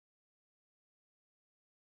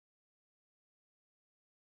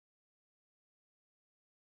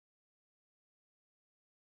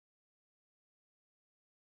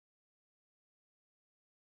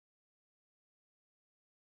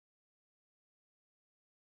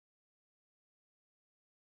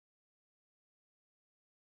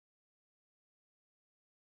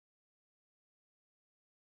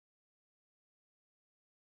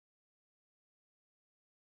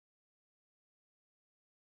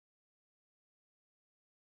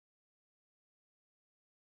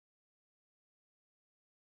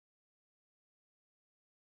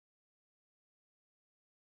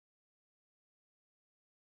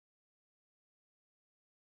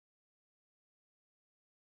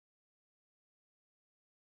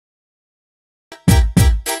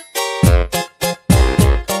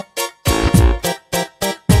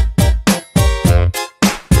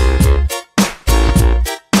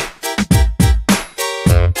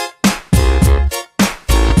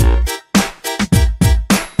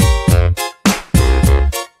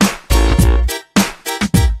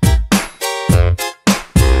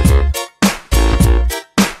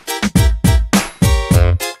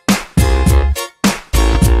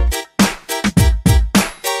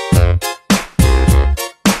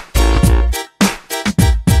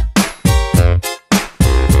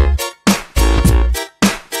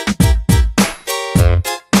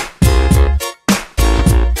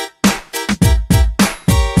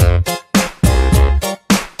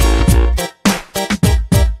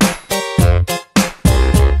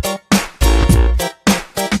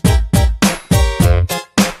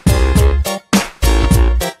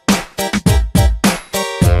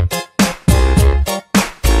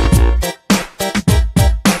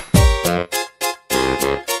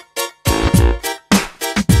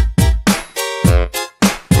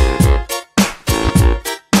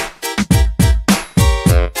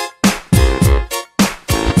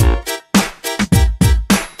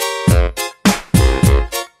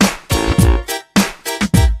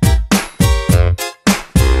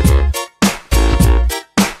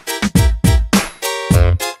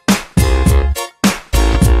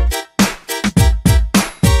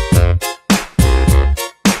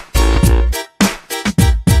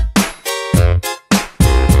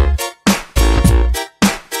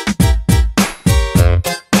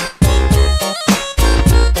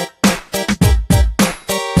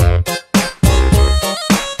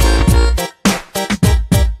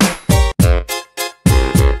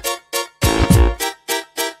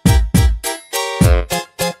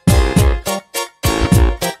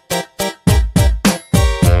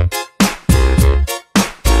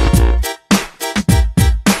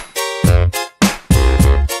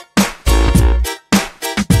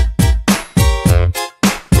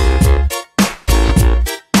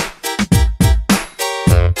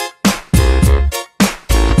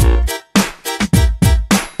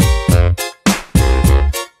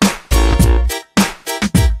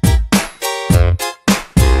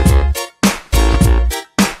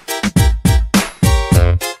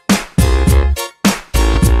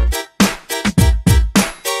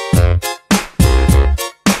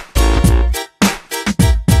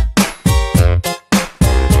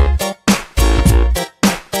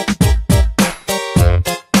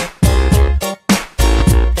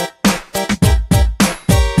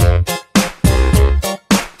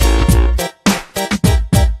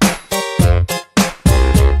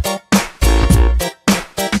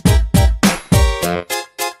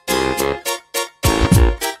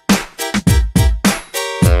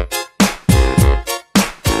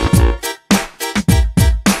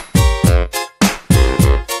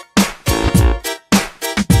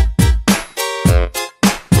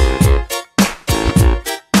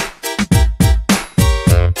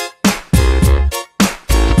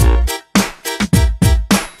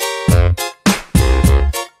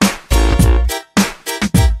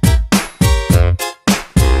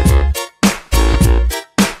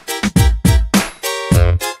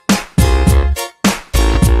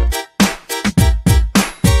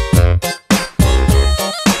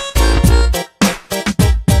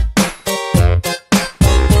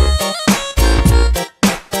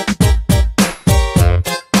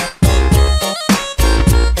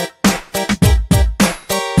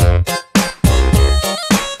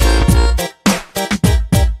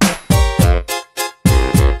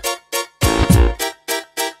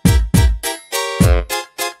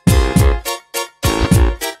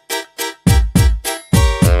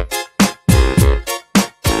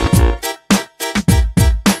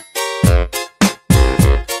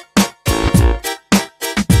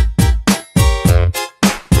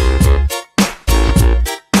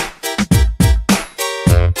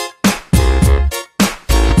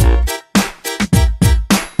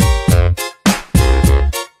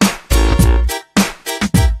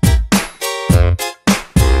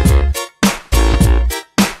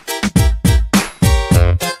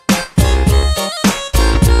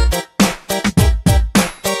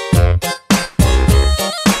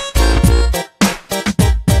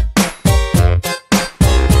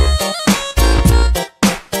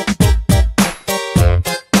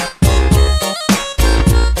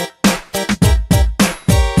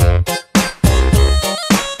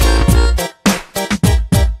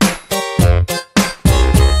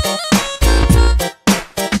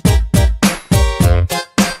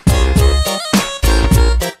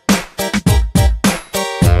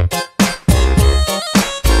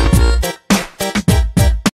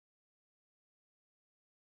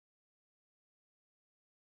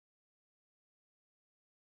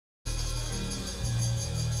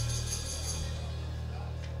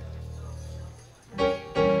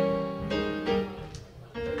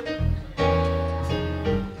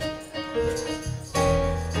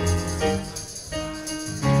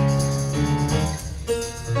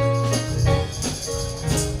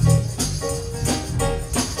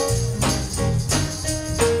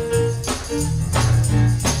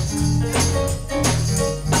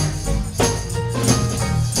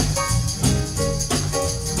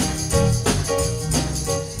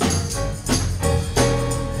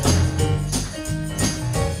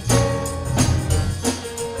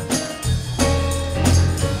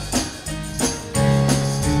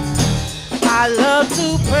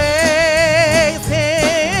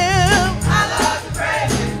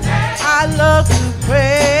love to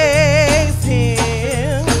praise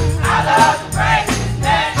Him. I love to praise His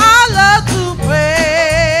name. I love to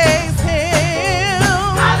praise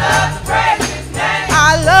Him. I love to praise His name.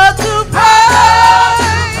 I love to praise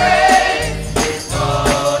His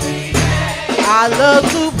holy name. I love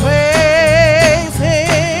to praise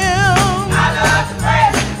Him. I love to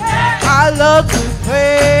praise His name. I love to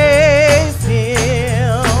praise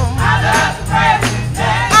Him. I love to praise His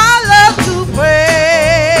name. I love to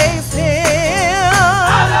praise Him. I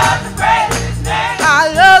love to praise His name. I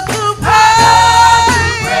love to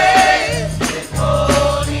praise His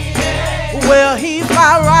holy name. Well, He's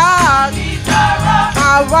my rock. He's my rock.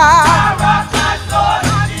 My rock. My rock, my sword,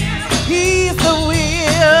 my shield. He's the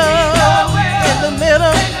wheel in the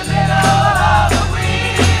middle. In the middle of the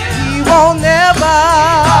wheel. He won't never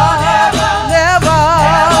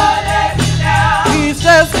let me down. He's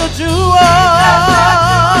just a jewel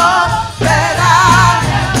that I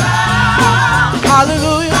have found.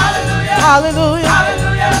 Hallelujah. Hallelujah.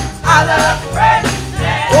 Hallelujah. I love to praise His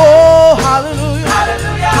name. Oh, hallelujah.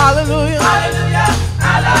 Hallelujah. Hallelujah. Hallelujah.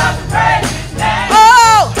 I love to praise His name.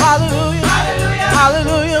 Oh, hallelujah. Hallelujah.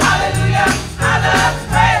 Hallelujah. Hallelujah. I love to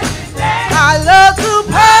praise His name. I love to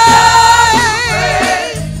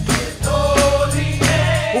praise His holy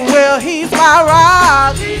name. Well, He's my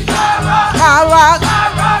rock. He's my rock. My rock. My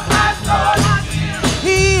rock, my sword, my shield.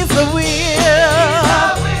 He's the wheel.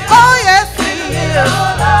 Oh, yes, He is.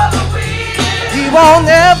 He won't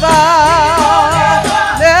never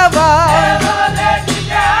let me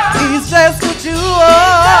down. He's just a jewel.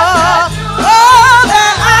 Oh,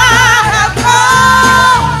 that I have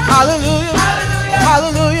found. Hallelujah.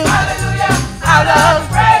 Hallelujah. Hallelujah. I love to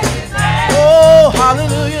praise His name. Oh,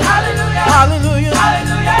 hallelujah. Hallelujah. Hallelujah.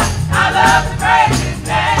 Hallelujah. I love to praise His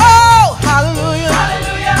name. Oh, hallelujah.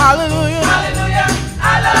 Hallelujah. Hallelujah. Hallelujah.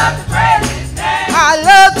 I love to praise His name. I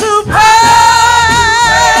love to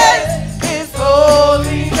praise His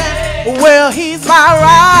holy name. Well, He's my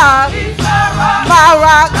rock. He's my rock. My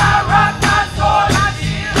rock. My rock, my sword, my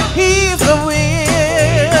shield. He's the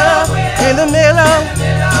wheel in the middle of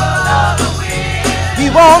the wheel. He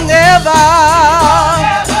won't never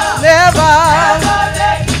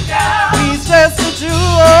let me down. He's just a jewel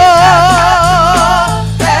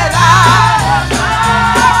that I have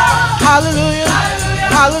found. Hallelujah.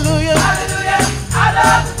 Hallelujah. Hallelujah. I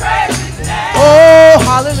love to praise His name. Oh,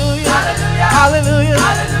 hallelujah. Hallelujah.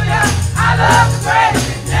 Hallelujah. I love to praise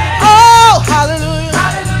His name. Oh, hallelujah.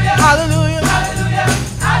 Hallelujah. Hallelujah. Hallelujah.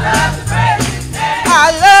 I love to praise His name. I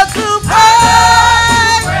love to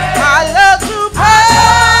praise. I love to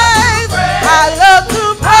praise. I love to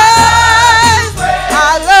praise.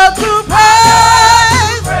 I love to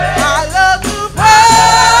praise. I love to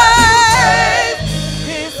praise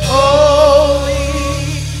His holy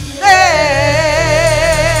name.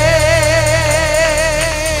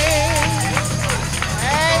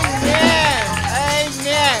 Amen.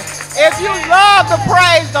 If you love to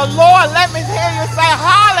praise the Lord, let me hear you say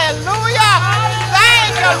hallelujah.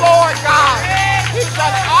 Thank you, Lord God. He's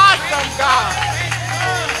an awesome God.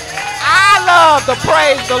 I love to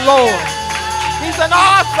praise the Lord. He's an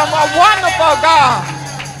awesome, a wonderful God.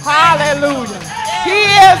 Hallelujah. He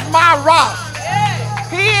is my rock.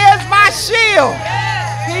 He is my shield.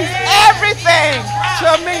 He's everything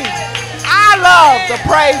to me. I love to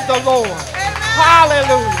praise the Lord.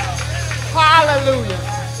 Hallelujah. Hallelujah.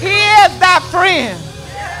 He is that friend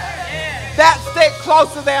that stick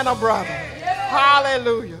closer than a brother.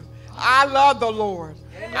 Hallelujah. I love the Lord.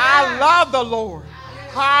 I love the Lord.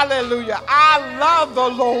 Hallelujah. I love the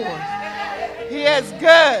Lord. He is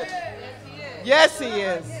good. Yes, He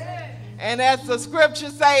is. And as the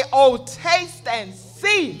scriptures say, oh, taste and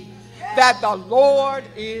see that the Lord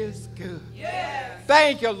is good.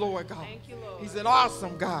 Thank you, Lord God. He's an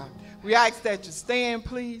awesome God. We ask that you stand,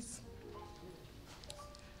 please.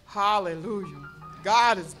 Hallelujah.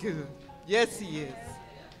 God is good. Yes, He is.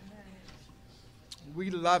 We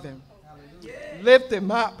love Him. Lift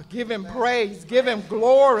Him up. Give Him praise. Give Him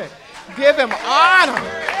glory. Give Him honor.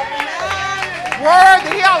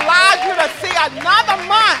 Worthy. He allowed you to see another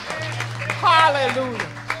month. Hallelujah.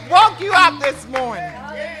 Woke you up this morning.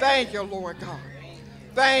 Thank you, Lord God.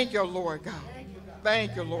 Thank you, Lord God.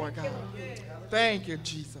 Thank you, Lord God. Thank you,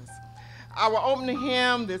 Jesus. Our opening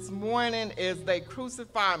hymn this morning is They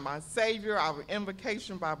Crucified My Savior. Our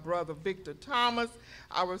invocation by Brother Victor Thomas.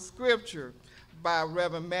 Our scripture by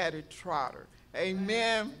Reverend Matty Trotter.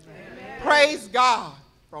 Amen. Amen. Praise God,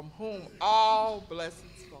 from whom all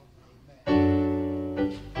blessings flow.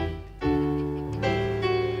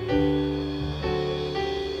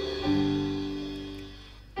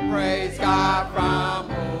 Praise God, from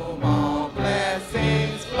whom all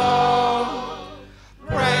blessings flow.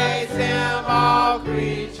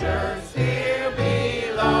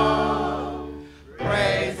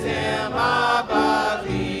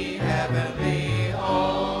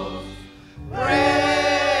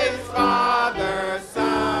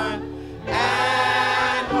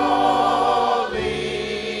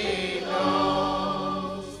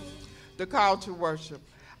 call to worship.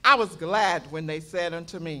 I was glad when they said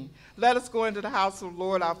unto me, let us go into the house of the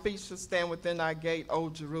Lord. Our feet shall stand within thy gate, O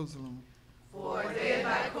Jerusalem. For a day in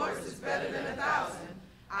thy courts is better than 1,000.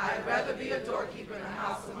 I'd rather be a doorkeeper in the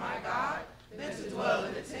house of my God than to dwell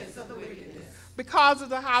in the tents of the wickedness. Because of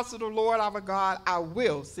the house of the Lord our God, I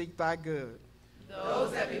will seek thy good.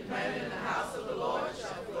 Those that be planted in the house of the Lord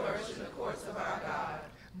shall flourish in the courts of our God.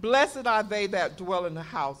 Blessed are they that dwell in the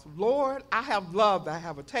house. Lord, I have loved thy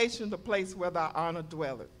habitation, the place where thy honor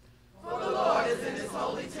dwelleth. For the Lord is in his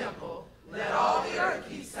holy temple. Let all the earth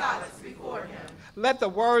keep silence before him. Let the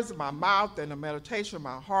words of my mouth and the meditation of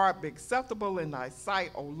my heart be acceptable in thy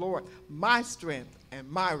sight, O Lord, my strength and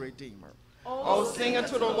my redeemer. O sing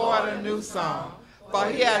unto the Lord a new song, for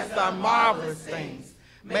he has done marvelous things.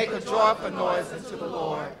 Make a joyful noise unto the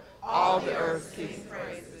Lord, all the earth keeps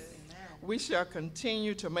praises. We shall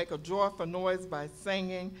continue to make a joyful noise by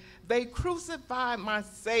singing, they crucified my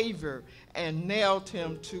Savior and nailed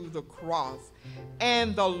him to the cross.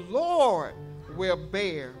 And the Lord will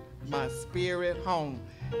bear my spirit home.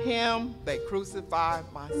 Him they crucified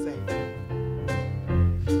my Savior.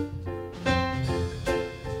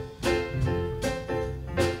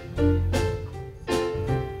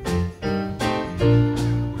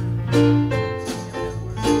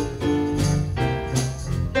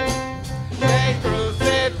 They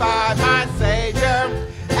crucified my Savior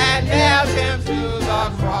and nailed him to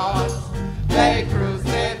the cross. They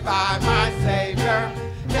crucified my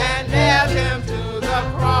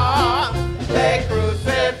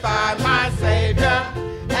Savior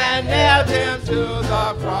and nailed him to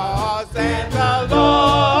the cross. And the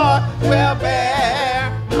Lord will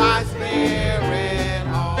bear my spirit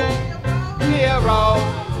home. Heroes,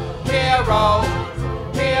 heroes,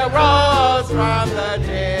 heroes from the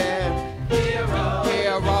dead. Heroes,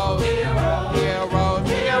 heroes, heroes,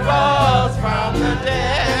 heroes from the dead.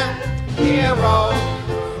 Heroes,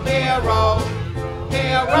 heroes,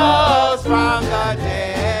 heroes from the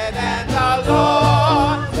dead, and the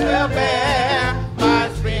Lord will bear my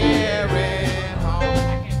spirit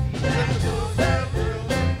home.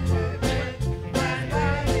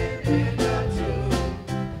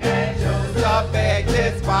 And Joseph begged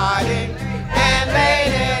his body and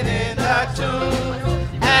laid it in the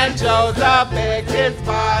tomb. And Joseph begged his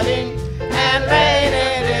body and laid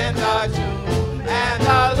it in the tomb. And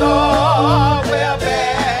the Lord will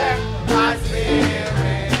bear my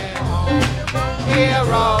spirit home.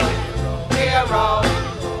 Heroes, heroes,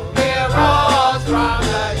 heroes from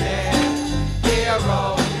the dead.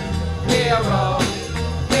 Heroes, heroes,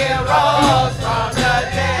 heroes from the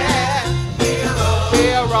dead. Heroes,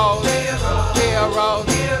 heroes, heroes,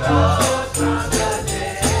 heroes from the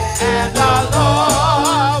dead. And the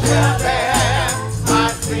Lord will bear my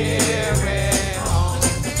spirit home.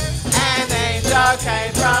 An angel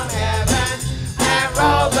came from heaven and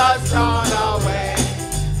rolled the stone away.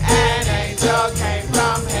 An angel came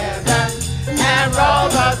from heaven and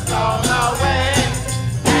rolled the stone away.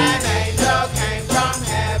 An angel came from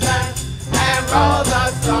heaven and rolled the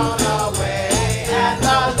stone away. And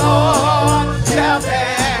the Lord shall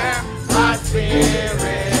bear my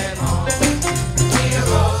spirit home.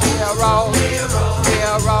 Heroes, heroes,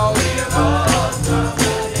 heroes, heroes, heroes from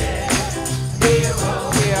the dead.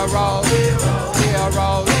 Heroes, heroes, heroes,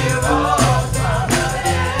 heroes, heroes from the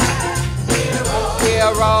dead. Heroes,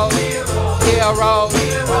 heroes, heroes,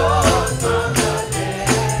 heroes from the dead.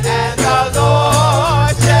 And the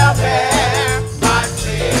Lord shall bear my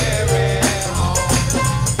spirit home.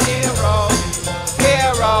 Heroes,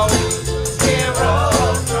 heroes,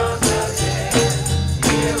 heroes from the dead.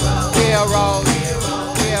 Heroes, heroes,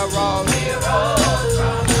 heroes, heroes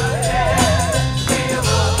from the dead.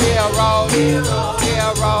 Heroes, heroes,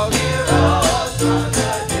 heroes, heroes from the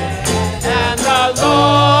dead. And the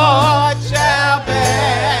Lord shall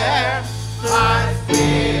bear my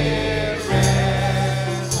spirit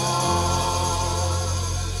home.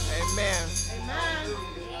 Amen.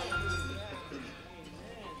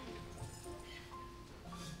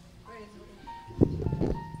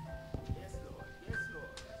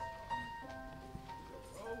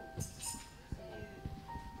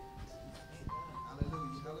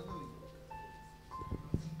 Hallelujah, hallelujah.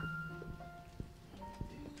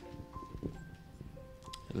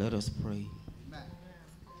 Let us pray.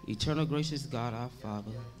 Eternal gracious God, our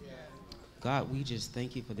Father, God, we just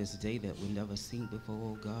thank you for this day that we never seen before,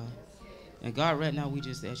 oh God. And God, right now we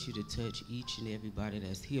just ask you to touch each and everybody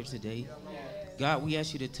that's here today. God, we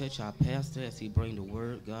ask you to touch our pastor as he bring the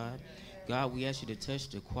word, God. God, we ask you to touch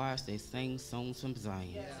the choirs that sing songs from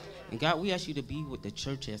Zion. And God, we ask you to be with the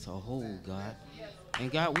church as a whole, God. And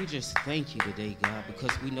God, we just thank you today, God,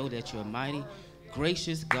 because we know that you're mighty.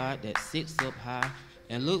 gracious God that sits up high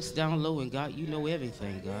and looks down low, and God, you know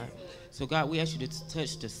everything, God. So, God, we ask you to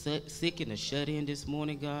touch the sick and the shut in this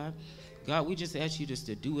morning, God. God, we just ask you just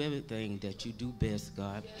to do everything that you do best,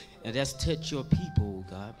 God, and that's touch your people,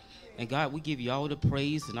 God. And, God, we give you all the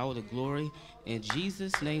praise and all the glory. In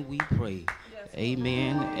Jesus' name we pray.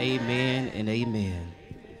 Amen, amen, and amen.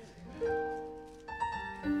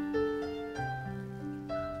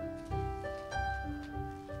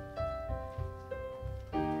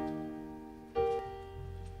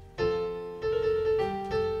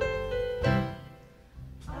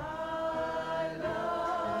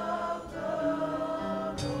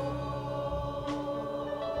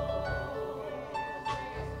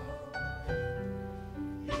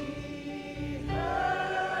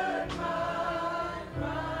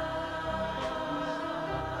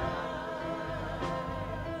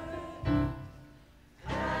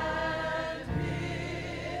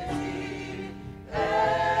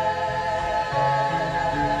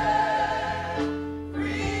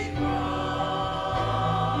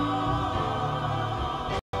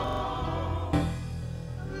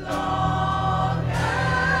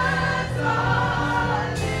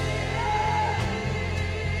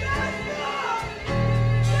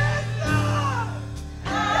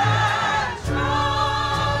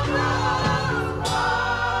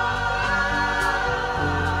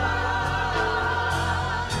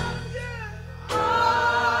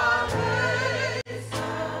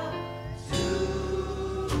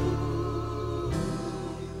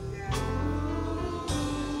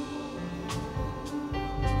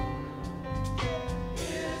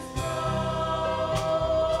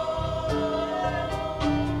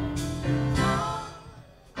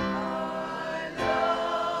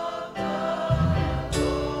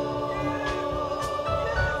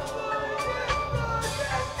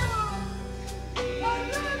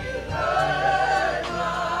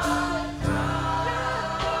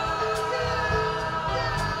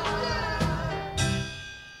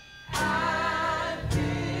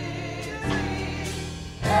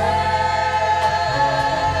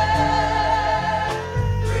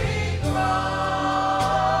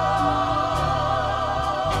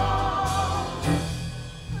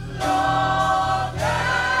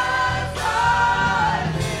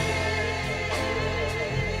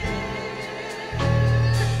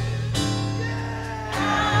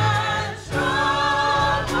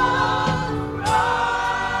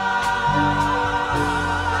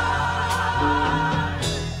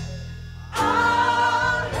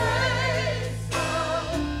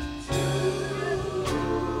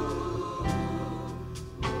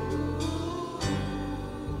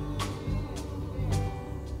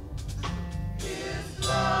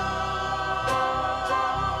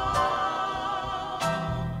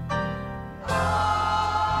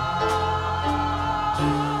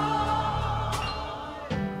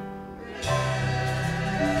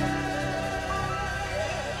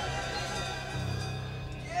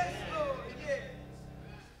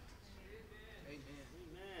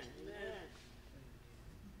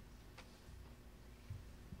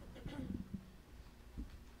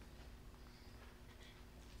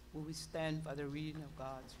 Will we stand for the reading of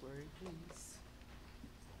God's word, please?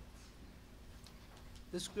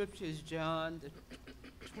 The scripture is John,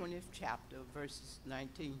 the 20th chapter, verses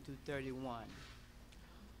 19 to 31.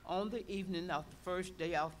 On the evening of the first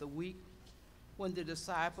day of the week, when the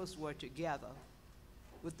disciples were together,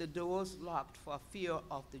 with the doors locked for fear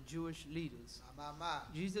of the Jewish leaders,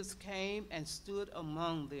 Jesus came and stood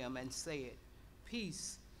among them and said,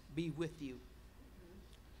 "Peace be with you."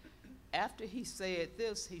 After he said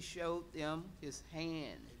this, he showed them his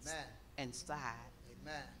hands and side.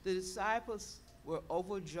 The disciples were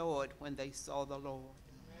overjoyed when they saw the Lord.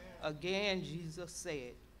 Again, Jesus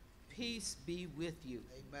said, "Peace be with you.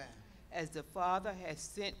 As the Father has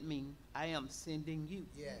sent me, I am sending you."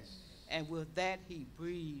 And with that, he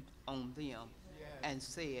breathed on them and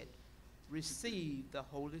said, "Receive the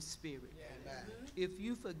Holy Spirit. If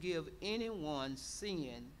you forgive anyone's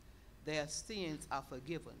sin, their sins are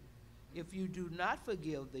forgiven. If you do not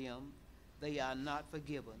forgive them, they are not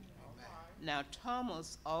forgiven." Now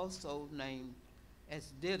Thomas, also named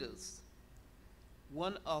as Didymus,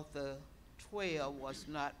 one of the 12, was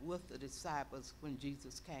not with the disciples when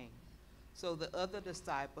Jesus came. So the other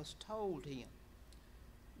disciples told him,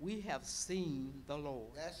 "We have seen the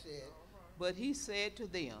Lord." That's it. But he said to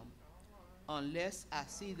them, "Unless I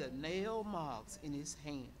see the nail marks in his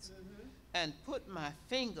hands, and put my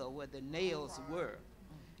finger where the nails were,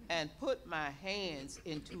 and put my hands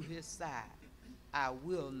into his side, I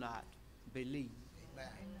will not believe."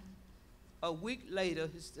 A week later,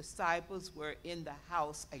 his disciples were in the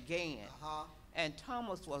house again, and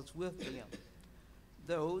Thomas was with them.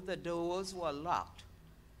 Though the doors were locked,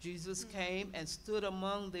 Jesus came and stood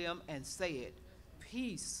among them and said,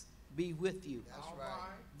 "Peace be with you." That's right.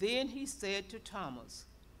 Then he said to Thomas,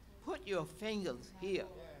 "Put your fingers here.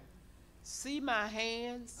 See my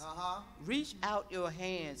hands? Reach out your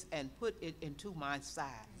hands and put it into my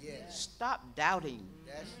side. Yes. Stop doubting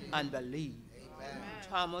That's it. and believe." Amen.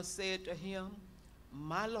 Thomas said to him,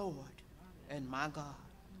 "My Lord and my God."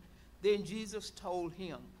 Then Jesus told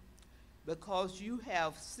him, "Because you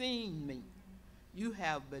have seen me, you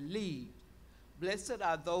have believed. Blessed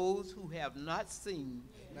are those who have not seen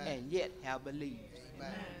and yet have believed."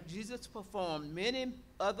 Amen. Jesus performed many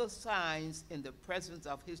other signs in the presence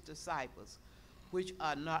of his disciples, which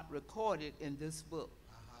are not recorded in this book.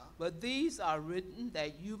 But these are written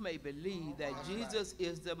that you may believe that Jesus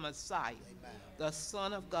is the Messiah, the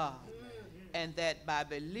Son of God, and that by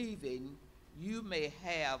believing you may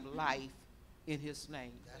have life in his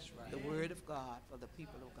name. That's right. The word of God for the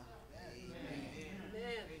people of God. Amen.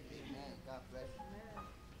 Amen. God bless you.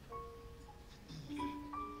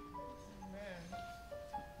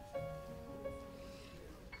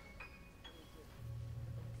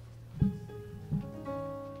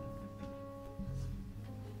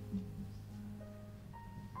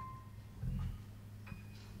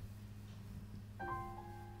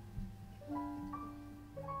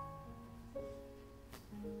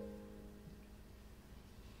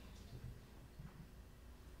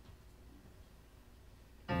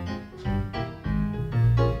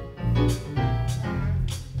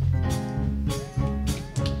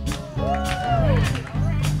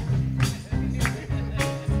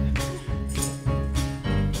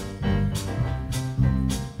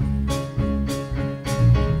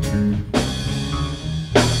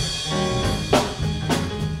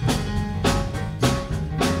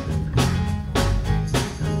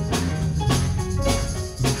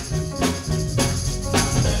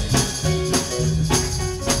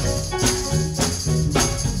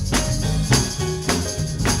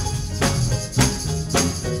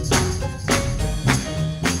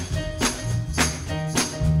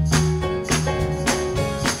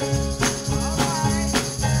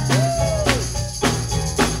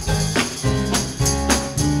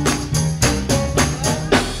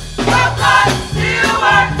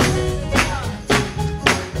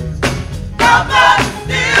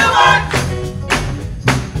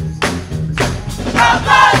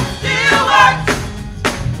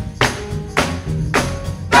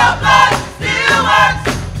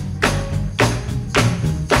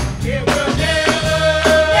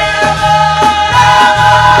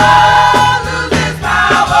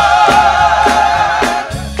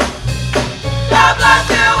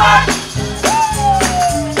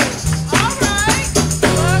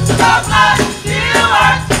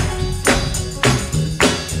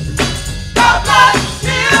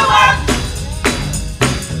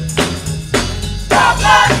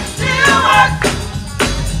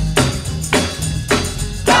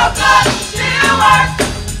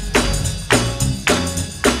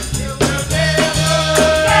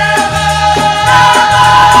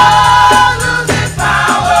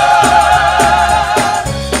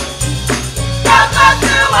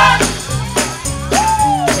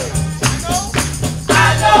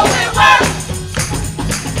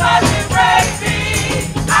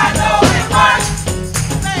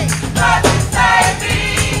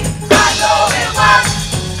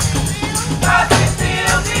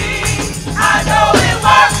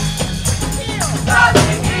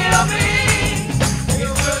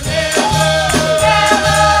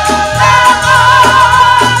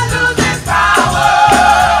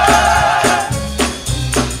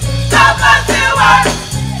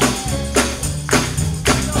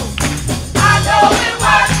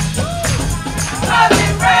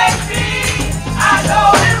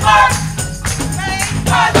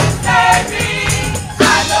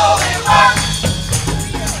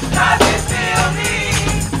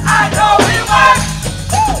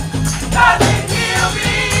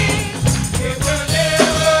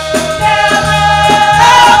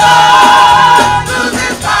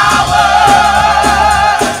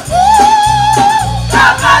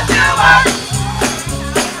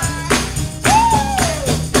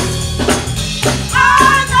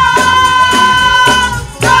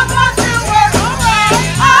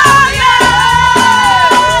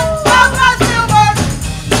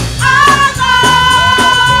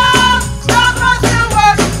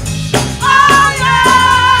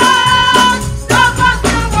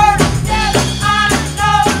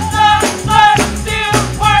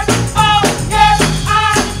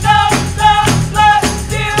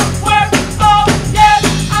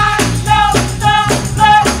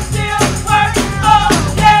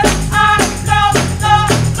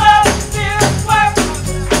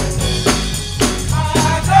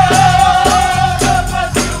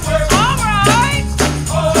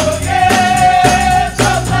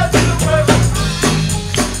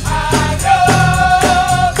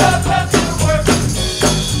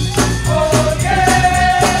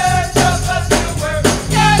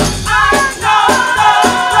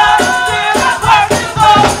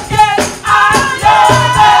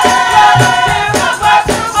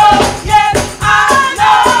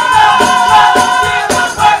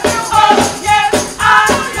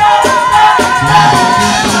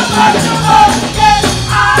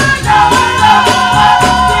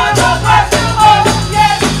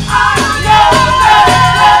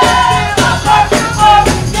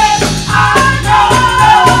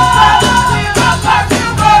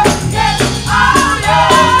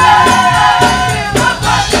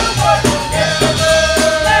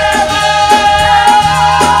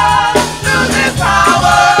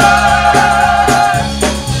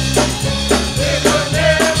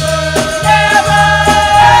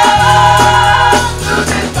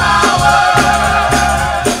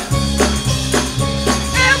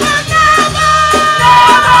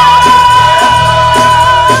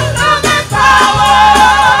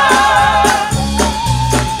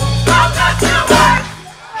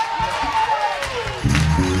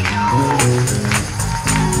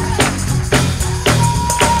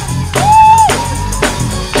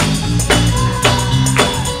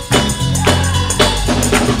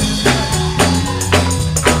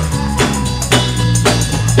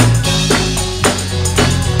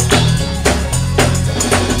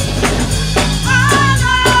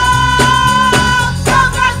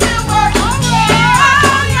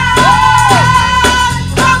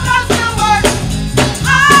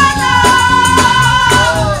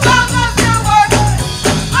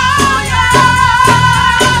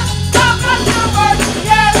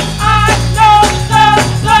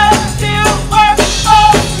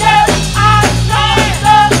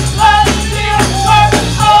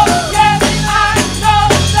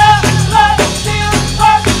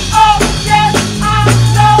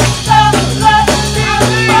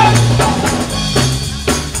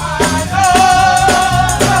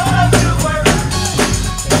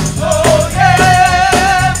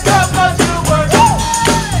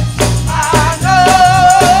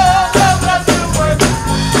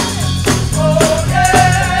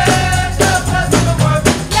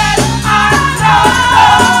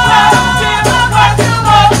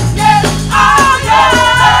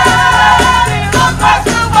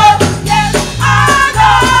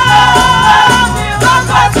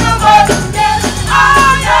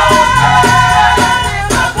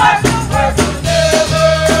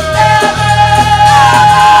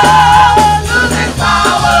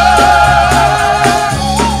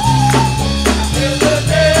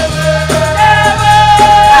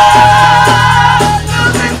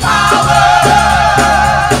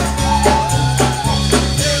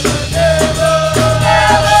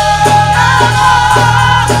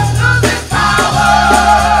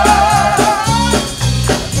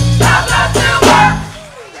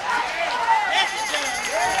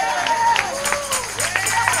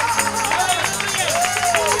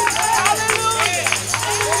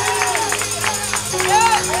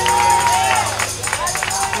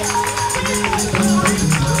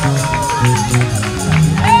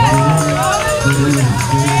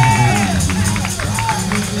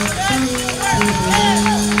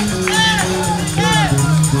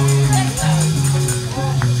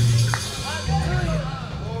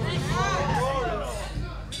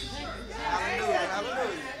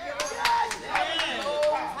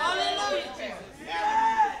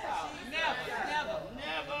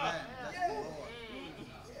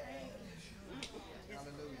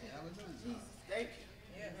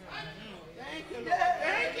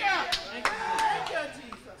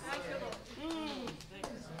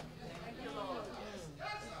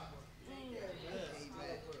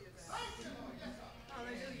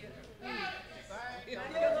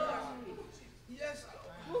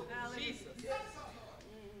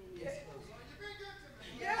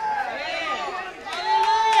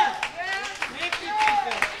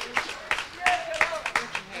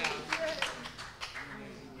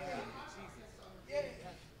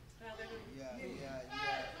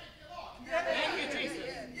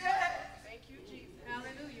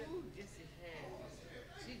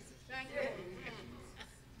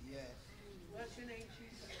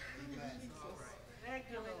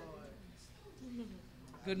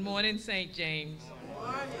 Good morning, St. James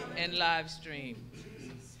and live stream.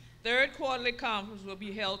 Third quarterly conference will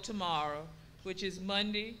be held tomorrow, which is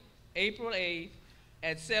Monday, April 8th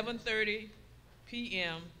at 7:30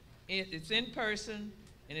 p.m. It's in person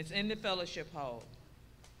and it's in the fellowship hall.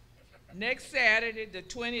 Next Saturday, the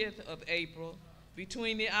 20th of April,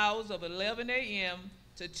 between the hours of 11 a.m.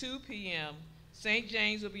 to 2 p.m., St.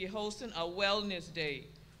 James will be hosting a wellness day.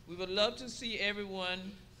 We would love to see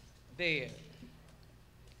everyone there.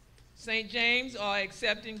 St. James are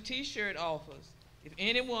accepting t-shirt offers. If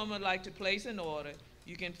anyone would like to place an order,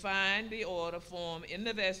 you can find the order form in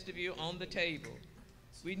the vestibule on the table.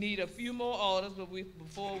 We need a few more orders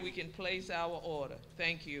before we can place our order.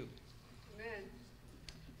 Thank you. Amen.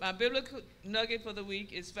 My biblical nugget for the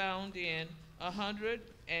week is found in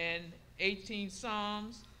 118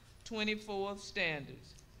 Psalms, 24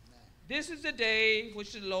 stanzas. This is the day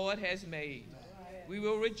which the Lord has made. We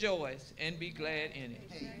will rejoice and be glad in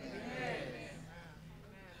it. Amen.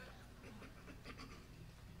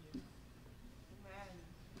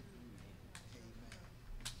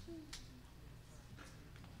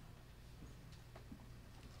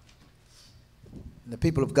 The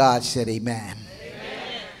people of God said amen.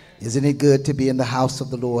 Amen. Isn't it good to be in the house of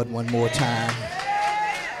the Lord one more time?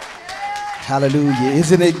 Hallelujah.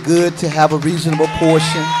 Isn't it good to have a reasonable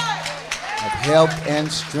portion of health and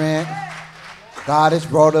strength? God has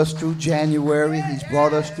brought us through January. He's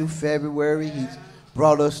brought us through February. He's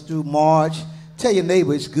brought us through March. Tell your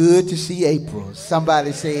neighbor it's good to see April.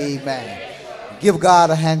 Somebody say amen. Give God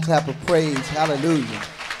a hand clap of praise. Hallelujah.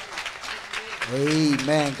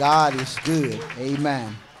 Amen. God is good.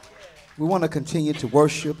 Amen. We want to continue to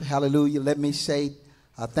worship. Hallelujah. Let me say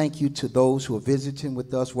thank you to those who are visiting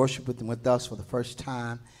with us, worshiping with us for the first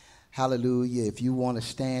time. Hallelujah. If you want to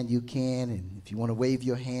stand, you can. And if you want to wave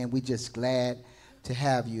your hand, we're just glad to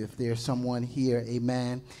have you. If there's someone here,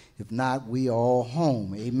 amen. If not, we are all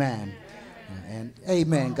home. Amen. And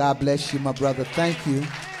amen. God bless you, my brother. Thank you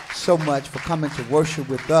so much for coming to worship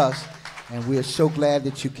with us. And we are so glad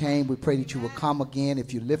that you came. We pray that you will come again.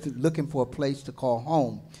 If you're looking for a place to call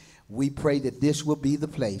home, we pray that this will be the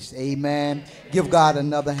place. Amen. Give God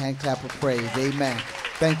another hand clap of praise. Amen.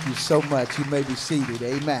 Thank you so much. You may be seated.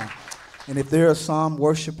 Amen. And if there are some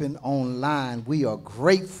worshiping online, we are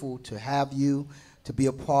grateful to have you to be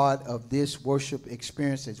a part of this worship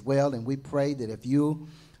experience as well. And we pray that if you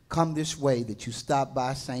come this way, that you stop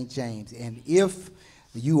by St. James. And if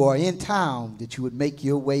you are in town, that you would make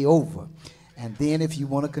your way over. And then if you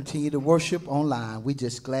want to continue to worship online, we're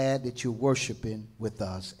just glad that you're worshiping with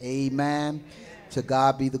us. Amen. To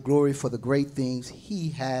God be the glory for the great things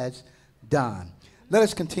he has done. Let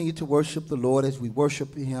us continue to worship the Lord as we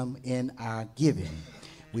worship him in our giving.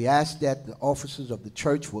 We ask that the officers of the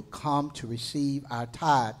church will come to receive our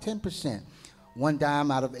tithe, 10%, 1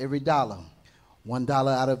 dime out of every dollar, $1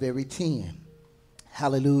 out of every 10.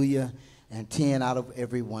 Hallelujah. And 10 out of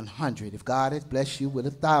every 100. If God has blessed you with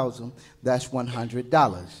 1,000, that's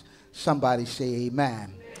 $100. Somebody say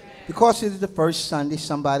amen. Because it is the first Sunday,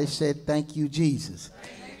 somebody said, thank you, Jesus.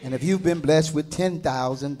 And if you've been blessed with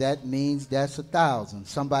 10,000, that means that's 1,000.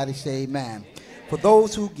 Somebody say amen. For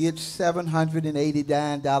those who get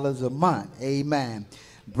 $789 a month, amen,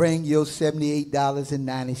 bring your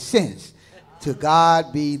 $78.90. To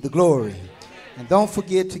God be the glory. And don't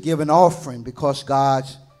forget to give an offering, because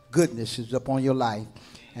God's goodness is upon your life,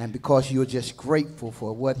 and because you're just grateful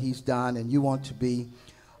for what he's done, and you want to be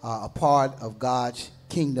a part of God's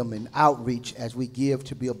kingdom and outreach as we give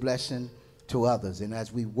to be a blessing to others, and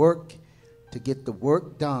as we work to get the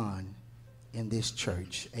work done in this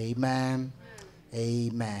church. Amen.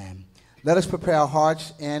 Amen. Let us prepare our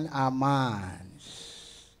hearts and our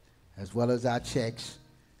minds, as well as our checks,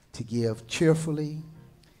 to give cheerfully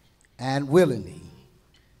and willingly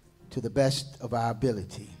to the best of our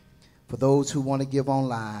ability. For those who want to give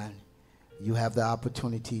online, you have the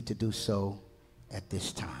opportunity to do so at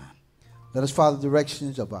this time. Let us follow the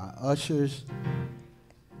directions of our ushers.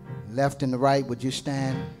 Left and the right, would you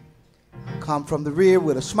stand? Come from the rear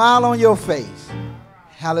with a smile on your face.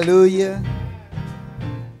 Hallelujah.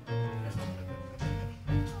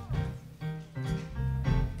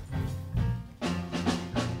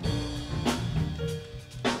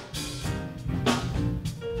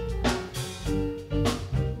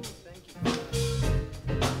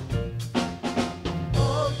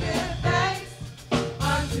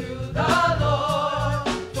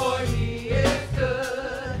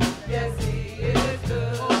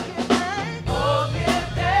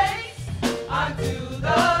 Unto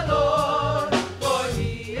the Lord.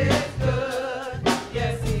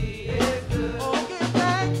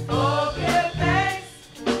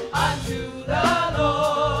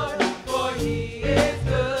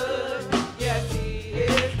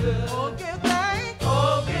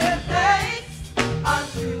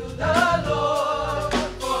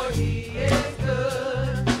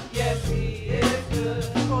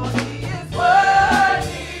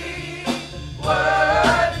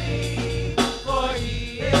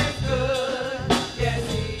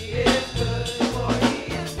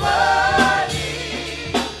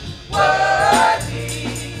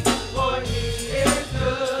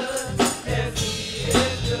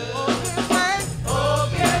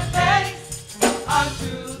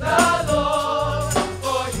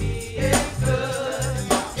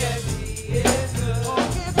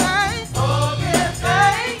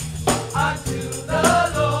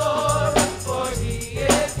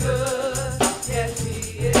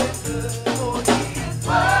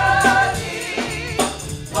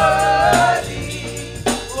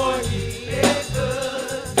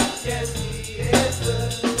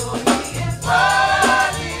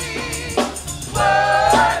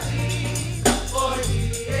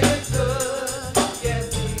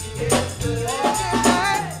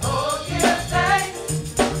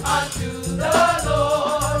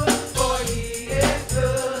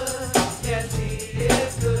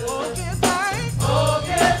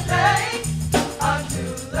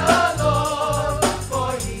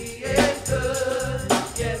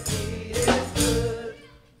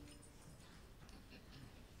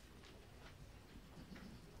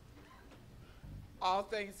 All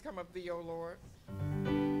things come of thee, O Lord.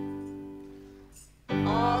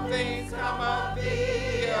 All things come of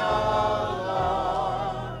thee, O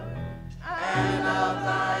Lord, and of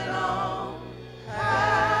thine own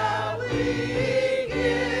have we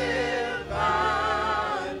given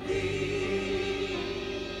thee.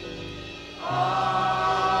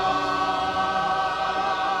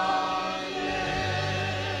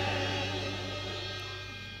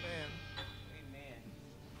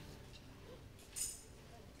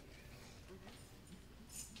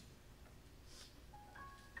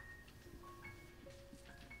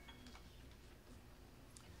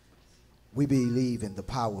 We believe in the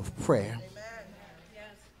power of prayer. Amen.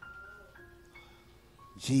 Yes.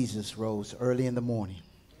 Jesus rose early in the morning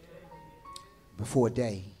before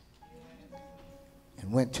day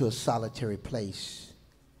and went to a solitary place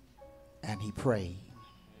and he prayed.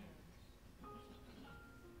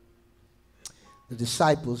 The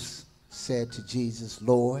disciples said to Jesus,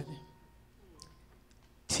 Lord,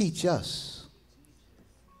 teach us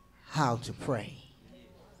how to pray.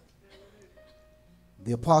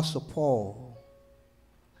 The Apostle Paul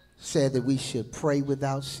said that we should pray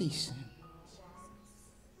without ceasing.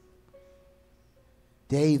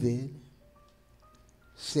 David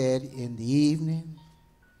said in the evening,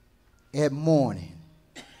 at morning,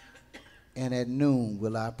 and at noon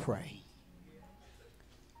will I pray.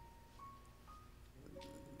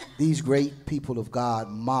 These great people of God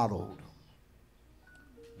modeled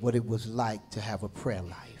what it was like to have a prayer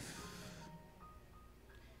life.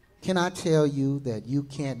 Can I tell you that you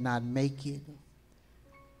can't not make it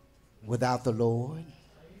without the Lord?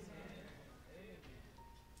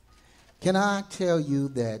 Can I tell you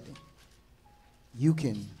that you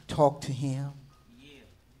can talk to him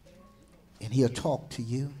and he'll talk to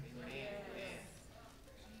you?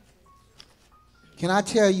 Can I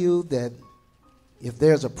tell you that if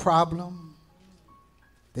there's a problem,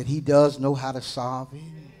 that he does know how to solve it?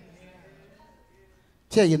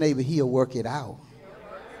 Tell your neighbor he'll work it out.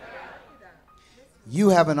 You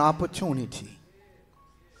have an opportunity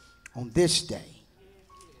on this day,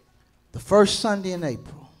 the first Sunday in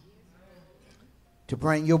April, to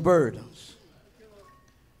bring your burdens,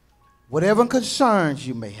 whatever concerns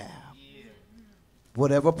you may have,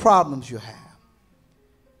 whatever problems you have,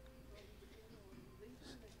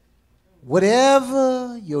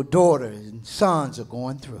 whatever your daughters and sons are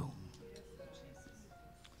going through,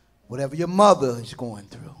 whatever your mother is going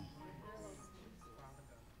through,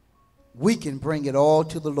 we can bring it all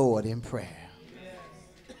to the Lord in prayer.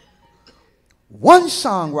 One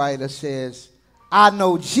songwriter says, I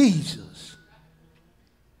know Jesus,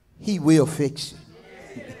 he will fix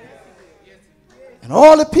it. And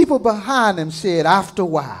all the people behind him said, after a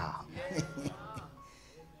while.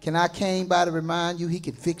 Can I came by to remind you he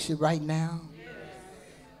can fix it right now?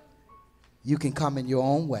 You can come in your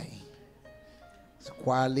own way. So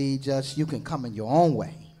choir leads us, you can come in your own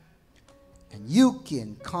way. And you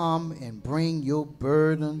can come and bring your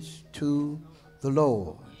burdens to the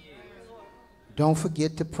Lord. Don't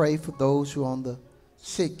forget to pray for those who are on the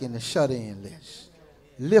sick and the shut-in list.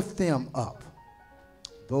 Lift them up.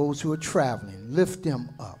 Those who are traveling, lift them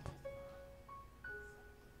up.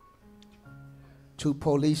 2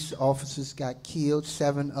 police officers got killed.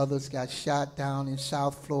 7 others got shot down in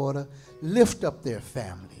South Florida. Lift up their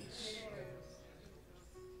families.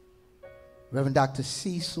 Reverend Dr.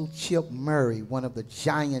 Cecil Chip Murray, one of the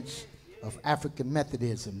giants of African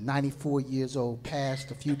Methodism, 94 years old,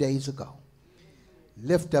 passed a few days ago.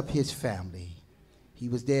 Lift up his family. He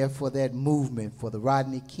was there for that movement, for the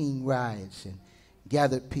Rodney King riots, and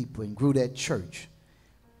gathered people and grew that church.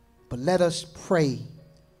 But let us pray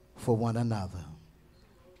for one another.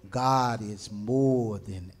 God is more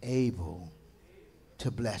than able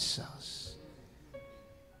to bless us.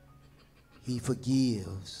 He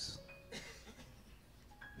forgives.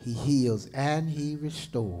 He heals and he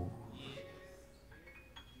restores.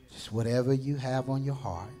 Just whatever you have on your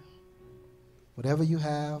heart, whatever you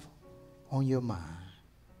have on your mind,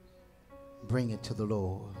 bring it to the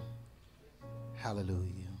Lord.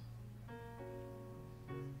 Hallelujah.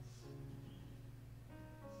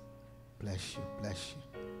 Bless you, bless you,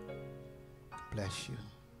 bless you,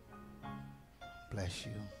 bless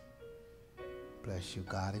you, bless you.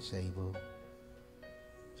 God is able.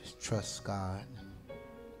 Just trust God.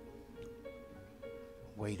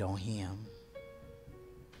 Wait on him.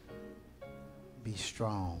 Be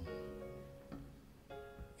strong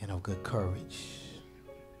and of good courage.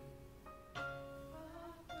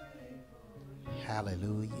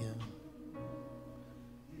 Hallelujah.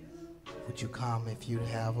 Would you come if you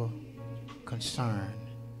have a concern,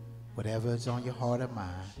 whatever is on your heart or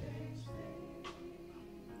mind?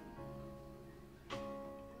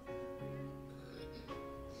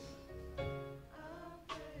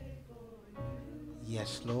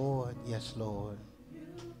 Yes, Lord. Yes, Lord.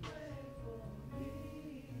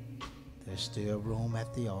 There's still room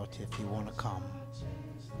at the altar if you want to come.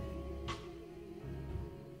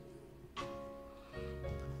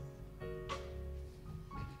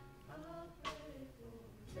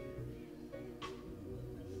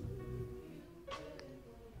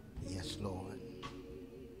 Yes, Lord.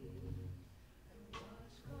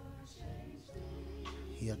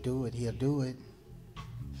 He'll do it. He'll do it.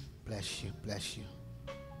 Bless you. Bless you.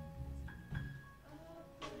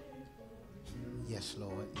 Yes,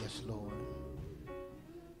 Lord. Yes, Lord.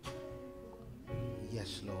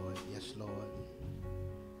 Yes, Lord. Yes, Lord.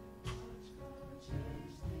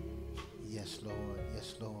 Yes, Lord.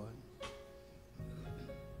 Yes, Lord.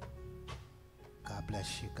 God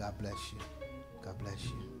bless you. God bless you. God bless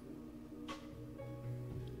you.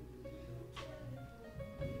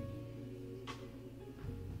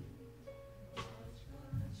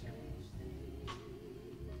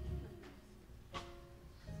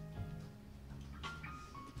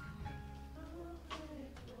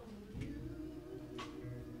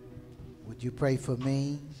 Would you pray for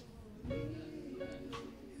me?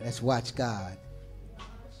 Let's watch God.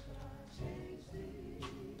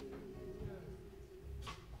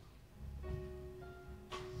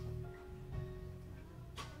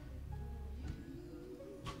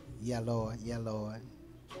 Yeah, Lord. Yeah, Lord.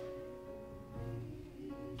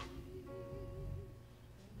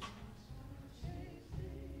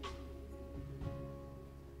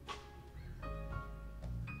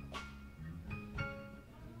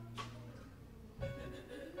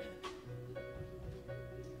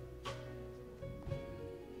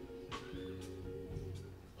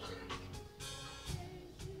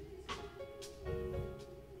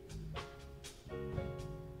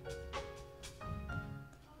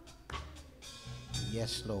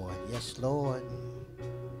 Yes, Lord. Yes, Lord.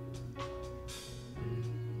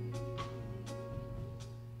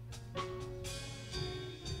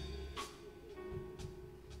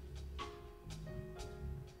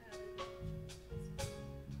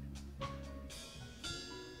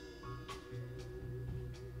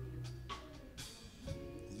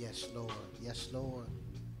 Yes, Lord. Yes, Lord.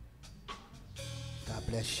 God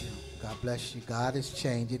bless you. God bless you. God is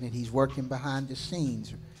changing and he's working behind the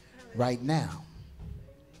scenes right now.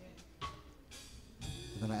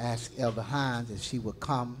 I'm going to ask Elder Hines if she would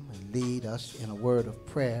come and lead us in a word of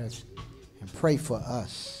prayers and pray for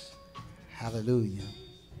us. Hallelujah.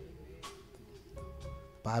 The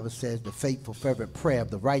Bible says the faithful fervent prayer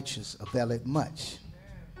of the righteous availeth much.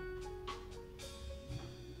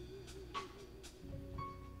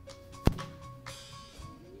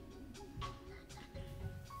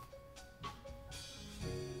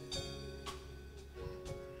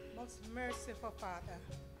 Most merciful Father,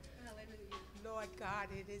 Lord God,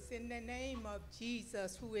 it is in the name of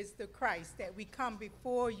Jesus, who is the Christ, that we come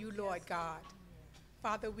before you, Lord God.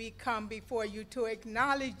 Father, we come before you to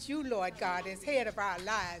acknowledge you, Lord God, as head of our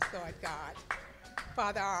lives, Lord God.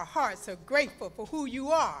 Father, our hearts are grateful for who you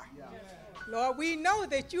are. Lord, we know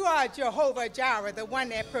that you are Jehovah Jireh, the one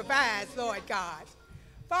that provides, Lord God.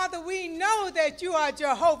 Father, we know that you are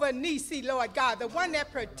Jehovah Nisi, Lord God, the one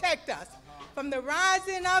that protects us from the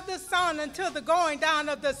rising of the sun until the going down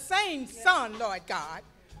of the same sun, Lord God.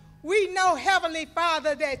 We know, Heavenly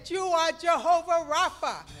Father, that you are Jehovah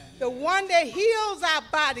Rapha, the one that heals our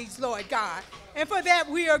bodies, Lord God. And for that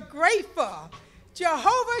we are grateful.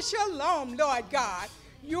 Jehovah Shalom, Lord God.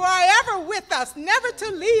 You are ever with us, never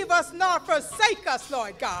to leave us nor forsake us,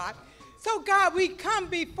 Lord God. So, God, we come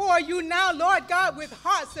before you now, Lord God, with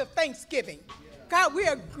hearts of thanksgiving. God, we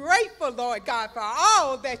are grateful, Lord God, for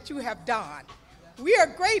all that you have done. We are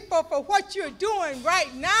grateful for what you're doing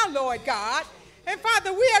right now, Lord God. And,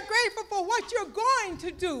 Father, we are grateful for what you're going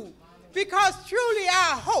to do, because truly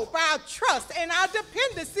our hope, our trust, and our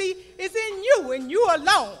dependency is in you and you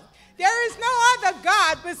alone. There is no other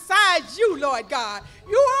God besides you, Lord God.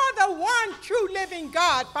 You are the one true living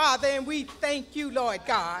God, Father, and we thank you, Lord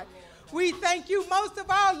God. We thank you most of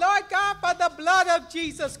all, Lord God, for the blood of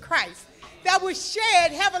Jesus Christ that was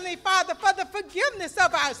shed, Heavenly Father, for the forgiveness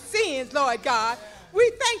of our sins, Lord God. We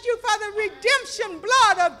thank you for the redemption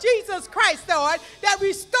blood of Jesus Christ, Lord, that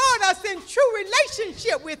restored us in true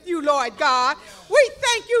relationship with you, Lord God. We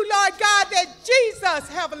thank you, Lord God, that Jesus,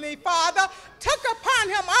 Heavenly Father, took upon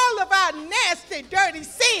him all of our nasty, dirty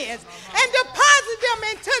sins and deposited them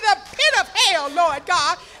into the pit of hell, Lord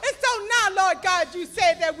God. And so now, Lord God, you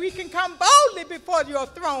said that we can come boldly before your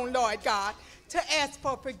throne, Lord God, to ask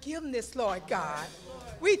for forgiveness, Lord God.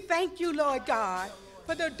 We thank you, Lord God,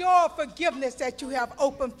 for the door of forgiveness that you have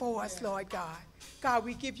opened for us, Lord God. God,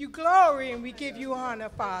 we give you glory and we give you honor,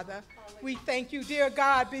 Father. We thank you, dear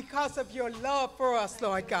God, because of your love for us,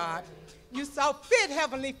 Lord God. You saw fit,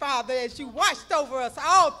 Heavenly Father, as you watched over us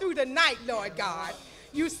all through the night, Lord God.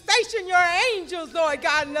 You stationed your angels, Lord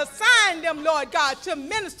God, and assigned them, Lord God, to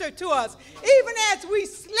minister to us. Even as we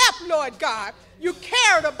slept, Lord God, you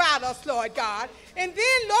cared about us, Lord God. And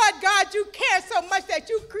then, Lord God, you cared so much that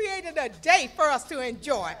you created a day for us to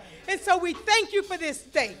enjoy. And so we thank you for this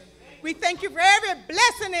day. We thank you for every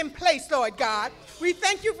blessing in place, Lord God. We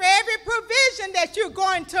thank you for every provision that you're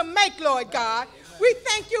going to make, Lord God. We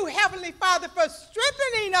thank you, Heavenly Father, for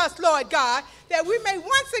strengthening us, Lord God, that we may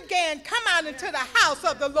once again come out into the house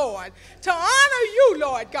of the Lord to honor you,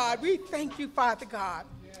 Lord God. We thank you, Father God.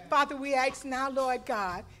 Father, we ask now, Lord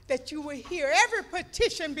God, that you will hear every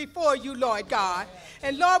petition before you, Lord God.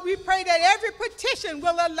 And Lord, we pray that every petition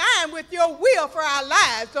will align with your will for our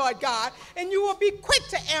lives, Lord God, and you will be quick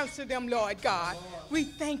to answer them, Lord God. We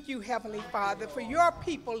thank you, Heavenly Father, for your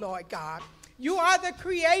people, Lord God. You are the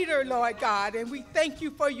creator, Lord God, and we thank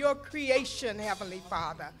you for your creation, Heavenly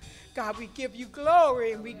Father. God, we give you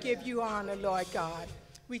glory and we give you honor, Lord God.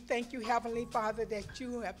 We thank you, Heavenly Father, that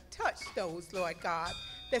you have touched those, Lord God,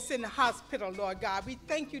 that's in the hospital, Lord God. We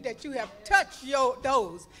thank you that you have touched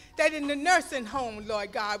those that in the nursing home,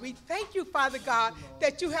 Lord God. We thank you, Father God,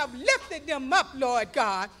 that you have lifted them up, Lord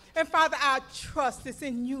God. And Father, our trust is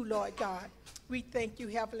in you, Lord God. We thank you,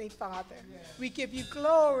 Heavenly Father. We give you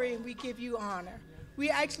glory and we give you honor. We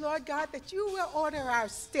ask, Lord God, that you will order our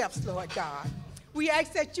steps, Lord God. We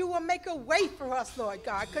ask that you will make a way for us, Lord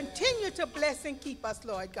God. Continue to bless and keep us,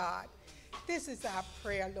 Lord God. This is our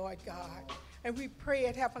prayer, Lord God. And we pray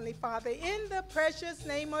it, Heavenly Father, in the precious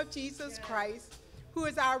name of Jesus Christ, who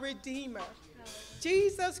is our Redeemer.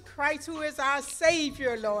 Jesus Christ, who is our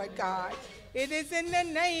Savior, Lord God. It is in the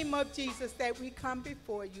name of Jesus that we come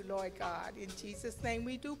before you, Lord God. In Jesus' name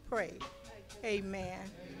we do pray. Amen.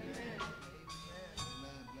 Amen.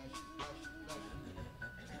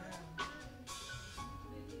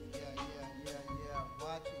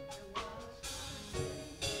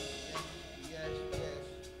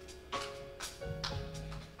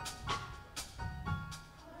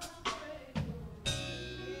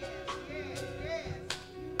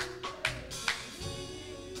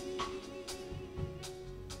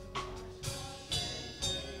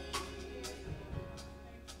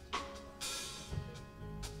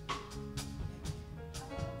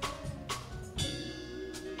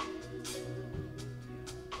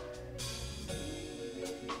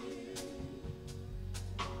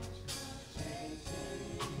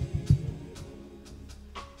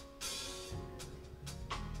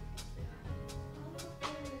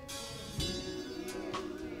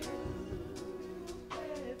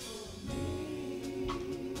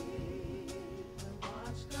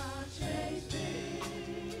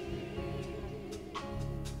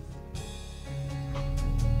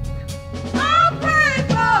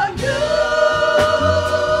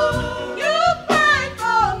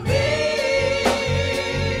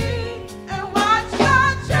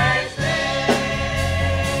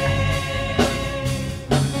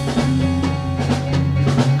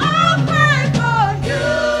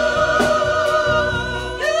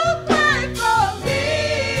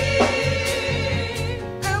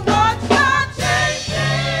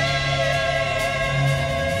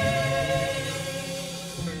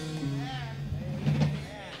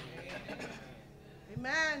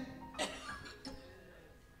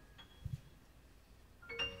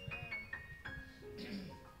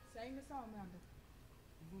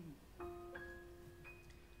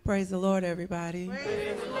 Praise the Lord, everybody.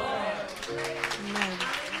 Praise the Lord. Amen.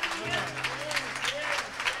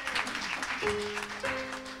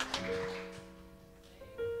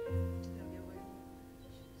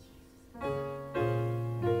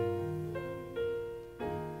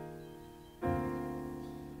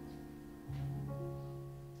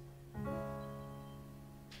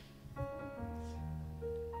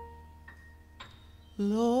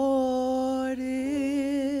 Lord,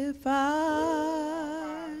 if I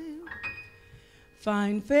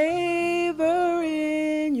find favor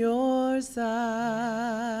in your sight,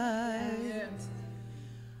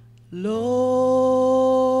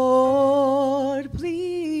 Lord,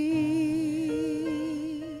 please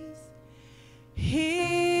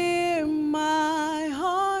hear my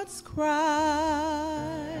heart's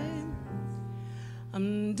cry.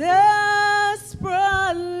 I'm desperately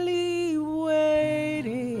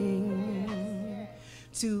waiting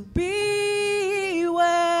to be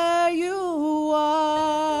where you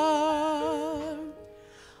are.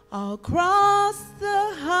 I'll cross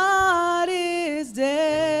the hottest desert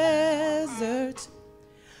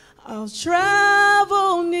I'll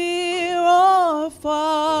travel near or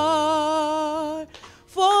far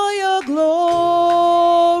for your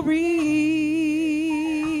glory.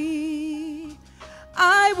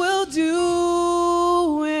 I will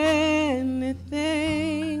do anything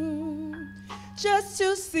just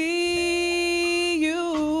to see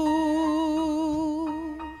you,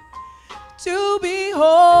 to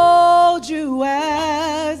behold you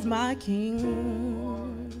as my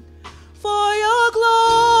King, for your glory.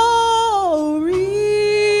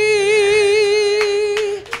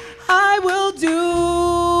 I will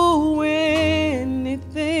do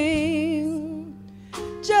anything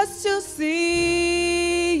just to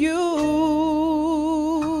see you,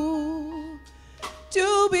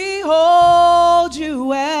 to behold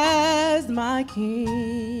you as my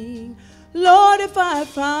King. Lord, if I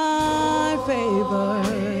find favor,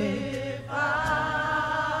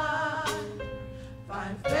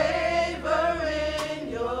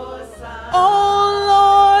 oh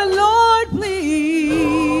Lord, Lord, please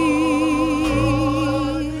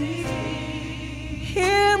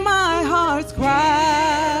hear my heart's cry.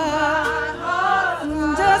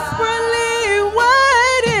 I'm desperately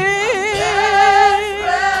waiting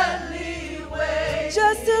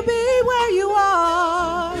just to be where you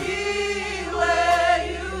are,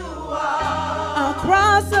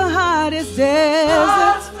 across the hottest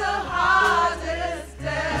desert.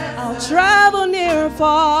 I'll travel near or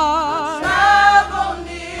far.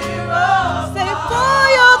 Say for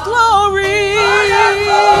your glory.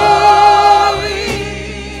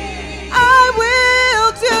 I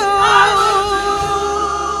will do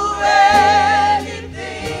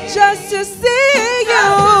anything just to see you,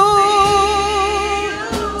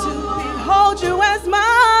 to behold you as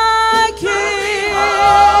my King,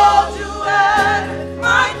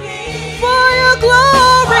 for your glory.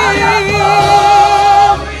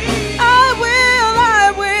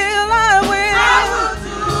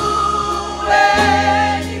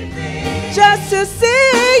 To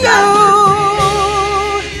see you,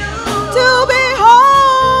 to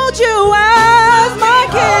behold you as my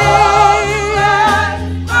King,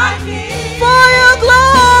 for your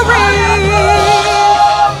glory.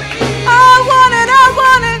 I want it, I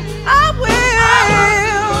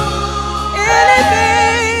will,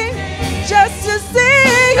 anything just to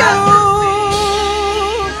see you,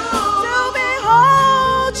 to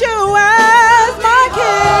behold you as my King.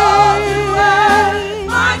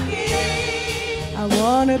 I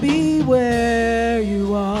wanna be where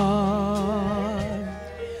you are.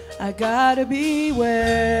 I gotta be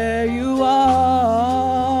where you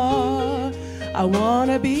are. I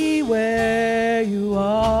wanna be where you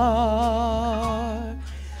are.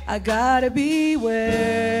 I gotta be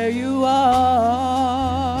where you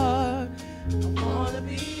are. I wanna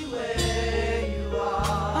be where you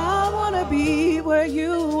are. I wanna be where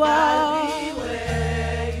you are.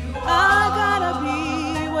 I gotta be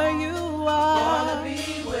where you are.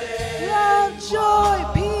 Love, joy,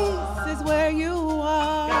 peace is where you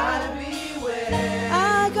are.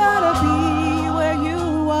 I gotta be where you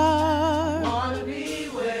are.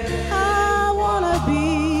 I wanna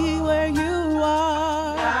be where you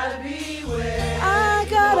are. I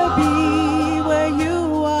gotta be where you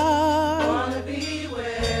are.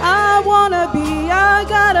 I wanna be, I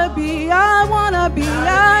gotta be, I wanna be,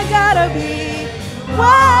 I gotta be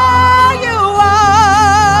where you are.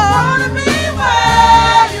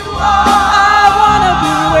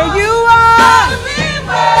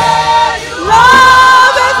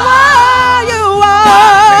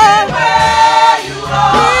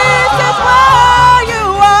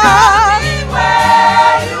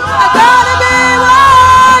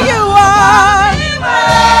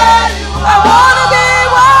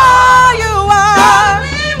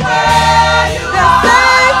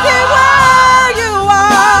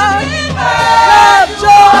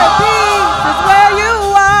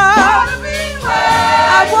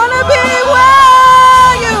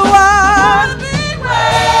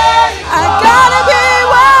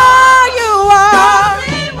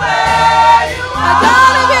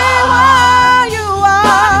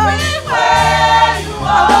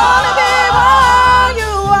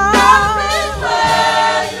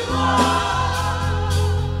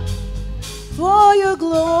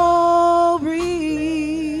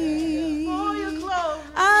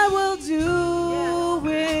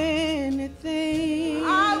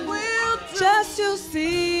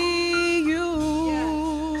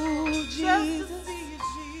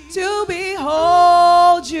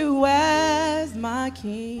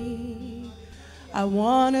 King. I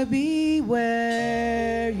want to be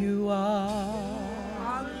where you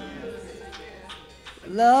are.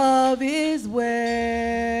 Love is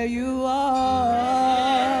where you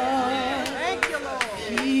are.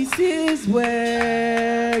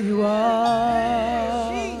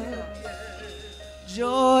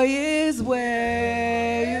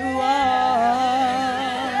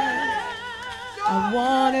 I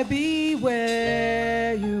want to be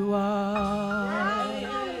where you are.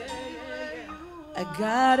 I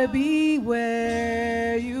gotta be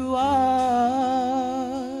where you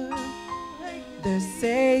are. There's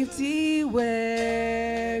safety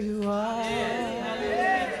where you are.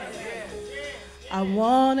 I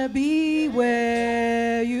want to be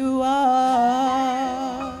where you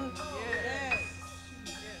are.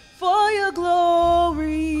 For your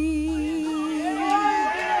glory,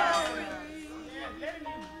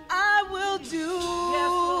 I will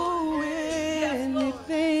do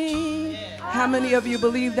anything. How many of you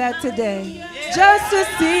believe that today? Just to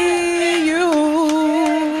see you,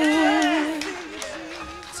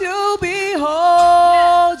 to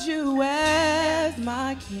behold you as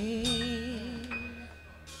my King.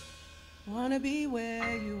 Want to be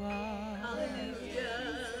where you are.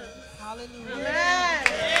 Hallelujah. Hallelujah.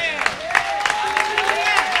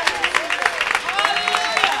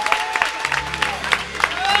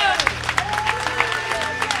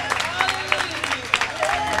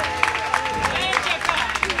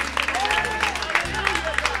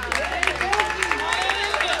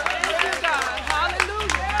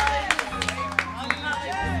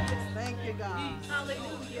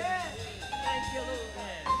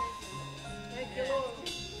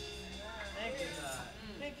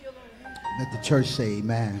 Let the church say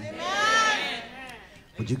amen. Amen.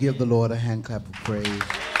 Would you give the Lord a hand clap of praise?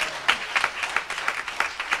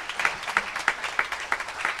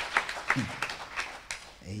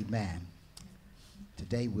 Amen.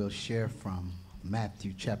 Today we'll share from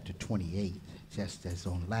Matthew chapter 28, just as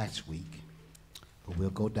on last week. But we'll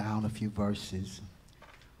go down a few verses.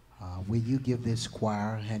 Will you give this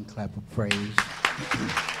choir a hand clap of praise?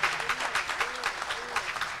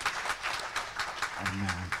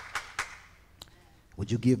 Amen. Would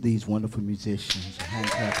you give these wonderful musicians a hand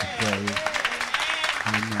clap of praise?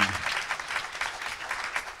 Amen.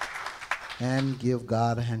 And give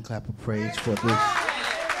God a hand clap of praise for this.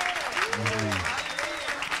 Amen.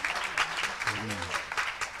 Amen.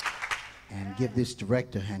 And give this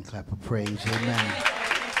director a hand clap of praise. Amen.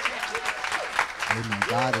 Amen.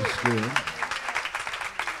 God is good.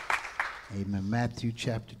 Amen. Matthew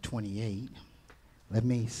chapter 28. Let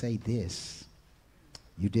me say this.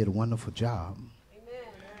 You did a wonderful job.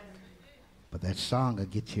 But that song will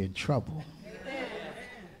get you in trouble. Amen.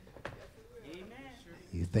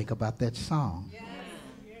 You think about that song. Yes.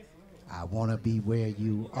 I want to be where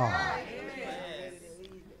you are. Yes.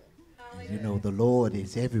 You know the Lord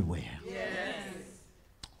is everywhere. Yes.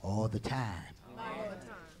 All the time.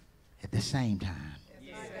 At the same time.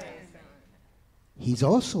 Yes. He's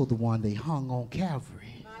also the one they hung on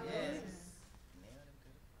Calvary. Yes.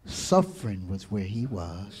 Suffering was where he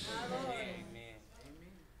was.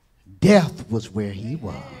 Death was where he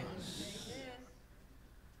was.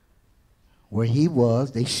 Where he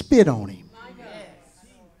was, they spit on him.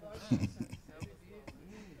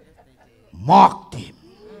 Mocked him.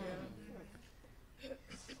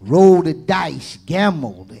 Rolled the dice,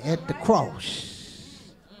 gambled at the cross.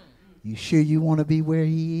 You sure you want to be where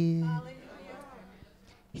he is?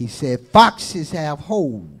 He said, foxes have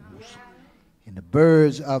holes, and the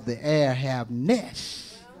birds of the air have nests.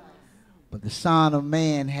 But the Son of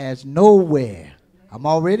Man has nowhere, I'm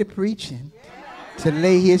already preaching, to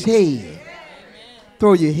lay his head.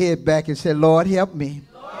 Throw your head back and say, Lord, help me.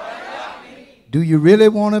 Do you really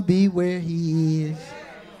want to be where he is?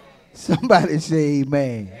 Somebody say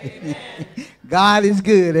amen. God is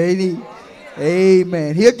good, ain't he?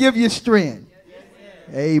 Amen. He'll give you strength.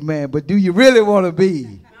 Amen. But do you really want to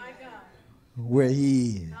be where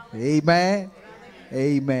he is? Amen.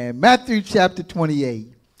 Amen. Matthew chapter 28.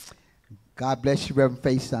 God bless you, Reverend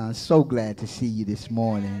Faison. So glad to see you this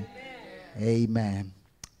morning. Amen.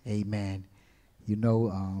 Amen. You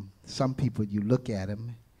know, some people, you look at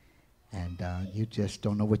them, and you just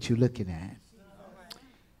don't know what you're looking at.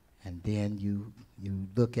 And then you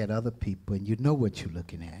look at other people, and you know what you're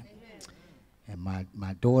looking at. And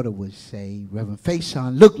my daughter would say, Reverend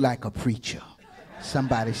Faison looked like a preacher.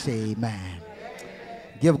 Somebody say amen.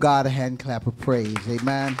 Give God a hand clap of praise.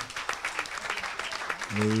 Amen.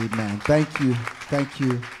 Amen. Thank you. Thank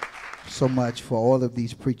you so much for all of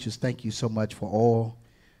these preachers. Thank you so much for all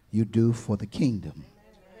you do for the kingdom.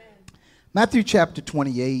 Matthew chapter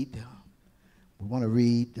 28. We want to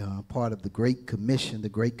read part of the Great Commission,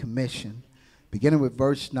 beginning with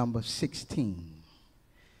verse number 16.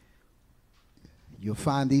 You'll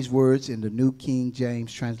find these words in the New King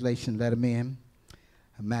James translation. Let them in.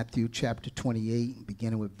 Matthew chapter 28,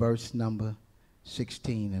 beginning with verse number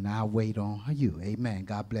 16, and I'll wait on you. Amen.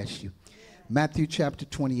 God bless you. Matthew chapter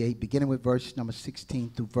 28, beginning with verse number 16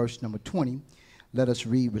 through verse number 20. Let us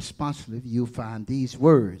read responsibly. You'll find these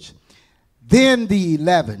words. Then the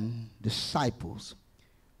 11 disciples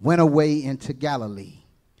went away into Galilee,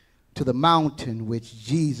 to the mountain which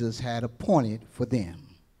Jesus had appointed for them.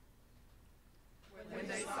 When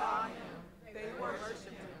they saw him, they worshiped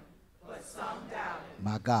him, but some doubted.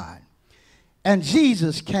 My God. And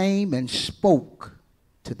Jesus came and spoke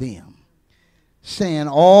to them, saying,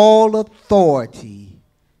 all authority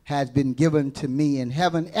has been given to me in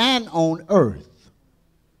heaven and on earth.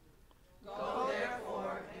 Go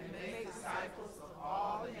therefore and make disciples of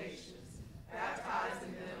all the nations,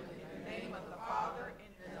 baptizing them in the name of the Father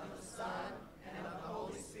and of the Son and of the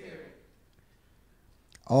Holy Spirit.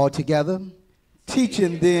 All together,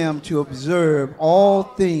 teaching them to observe all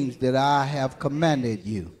things that I have commanded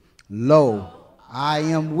you. Lo, I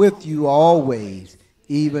am with you always,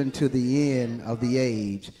 even to the end of the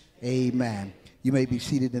age. Amen. You may be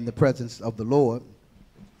seated in the presence of the Lord.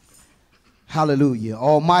 Hallelujah.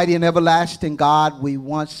 Almighty and everlasting God, we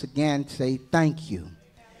once again say thank you.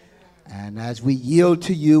 And as we yield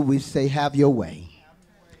to you, we say have your way.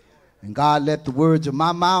 And God, let the words of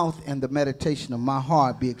my mouth and the meditation of my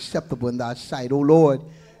heart be acceptable in thy sight. Oh Lord,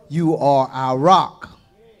 you are our rock.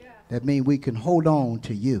 That means we can hold on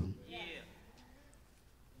to you.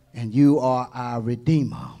 And you are our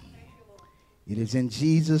Redeemer. It is in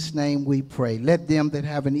Jesus' name we pray. Let them that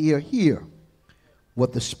have an ear hear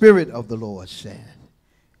what the Spirit of the Lord said.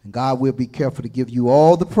 And God will be careful to give you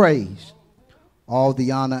all the praise, all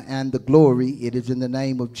the honor, and the glory. It is in the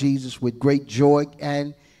name of Jesus with great joy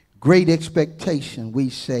and great expectation we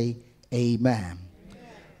say amen.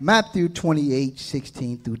 Matthew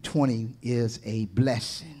 28:16-20 is a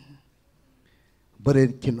blessing, but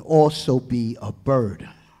it can also be a burden.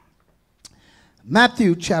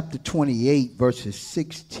 Matthew chapter 28 verses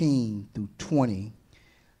 16-20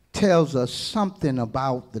 tells us something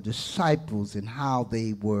about the disciples and how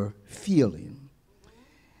they were feeling.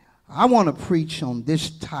 I want to preach on this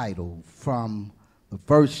title from the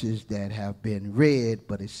verses that have been read,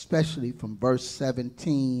 but especially from verse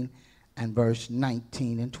 17 and verse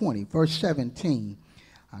 19 and 20. Verse 17,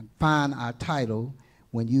 I find our title.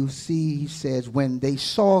 When you see, he says, when they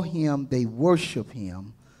saw him, they worshiped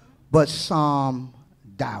him, but some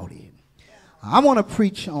doubted. I want to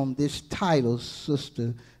preach on this title,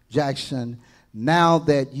 Sister Jackson. Now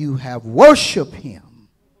that you have worshiped him,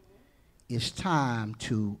 it's time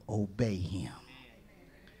to obey him.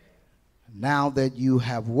 Now that you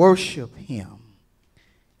have worshiped him,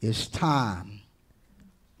 it's time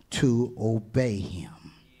to obey him.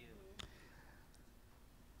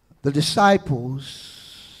 The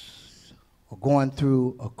disciples are going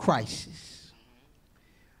through a crisis.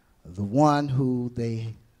 The one who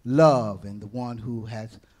they love and the one who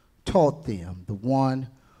has taught them, the one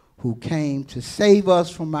who came to save us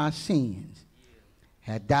from our sins,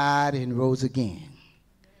 had died and rose again.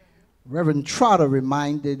 Reverend Trotter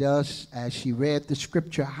reminded us as she read the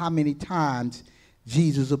scripture how many times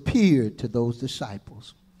Jesus appeared to those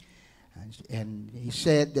disciples. And he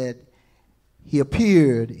said that he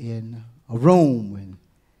appeared in a room and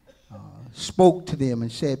spoke to them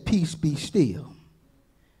and said, peace be still.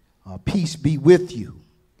 Peace be with you.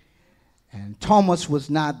 And Thomas was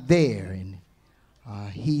not there, and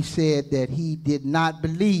he said that he did not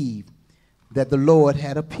believe that the Lord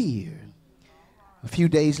had appeared. A few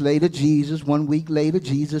days later, 1 week later,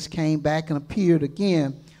 Jesus came back and appeared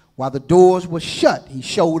again. While the doors were shut, he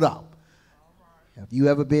showed up. Have you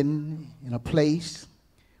ever been in a place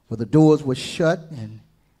where the doors were shut and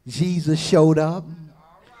Jesus showed up?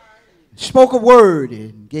 Spoke a word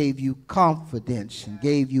and gave you confidence and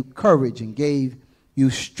gave you courage and gave you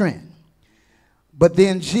strength. But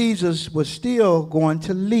then Jesus was still going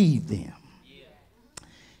to leave them.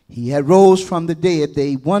 He had rose from the dead.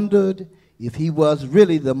 They wondered if he was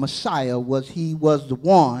really the Messiah. He was the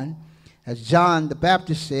one, as John the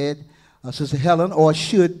Baptist said, Sister Helen, or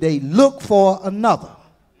should they look for another?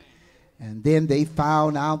 And then they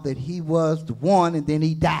found out that he was the one, and then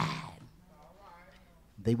he died.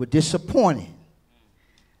 They were disappointed.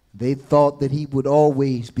 They thought that he would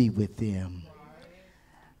always be with them.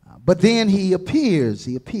 But then he appears.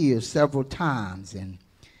 He appears several times.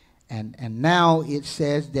 And now it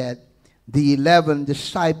says that the 11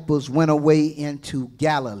 disciples went away into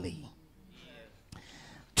Galilee,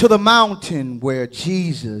 to the mountain where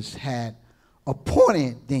Jesus had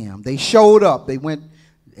appointed them. They showed up. They went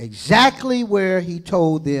exactly where he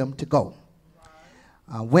told them to go.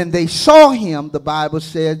 When they saw him, the Bible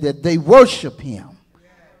said that they worshiped him.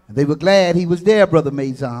 They were glad he was there, Brother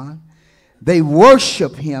Mazon. They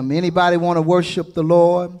worship him. Anybody want to worship the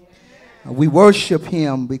Lord? We worship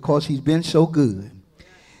him because he's been so good.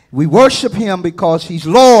 We worship him because he's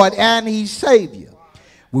Lord and he's Savior.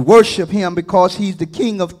 We worship him because he's the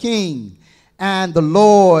King of Kings and the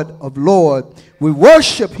Lord of Lords. We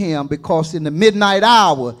worship him because in the midnight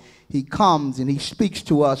hour he comes and he speaks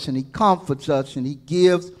to us and he comforts us and he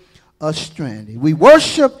gives us strength. We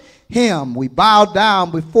worship him. We bow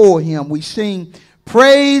down before him. We sing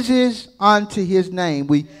praises unto his name.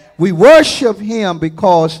 We worship him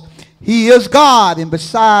because he is God, and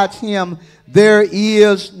besides him there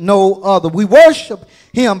is no other. We worship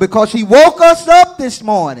him because he woke us up this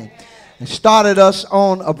morning and started us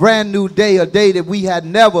on a brand new day, a day that we had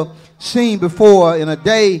never seen before, and a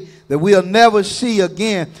day that we'll never see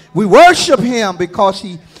again. We worship him because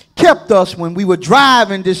he kept us when we were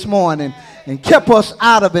driving this morning and kept us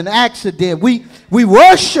out of an accident. We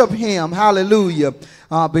worship him, hallelujah,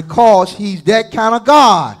 because he's that kind of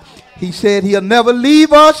God. He said he'll never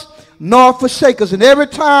leave us nor forsake us. And every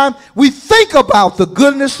time we think about the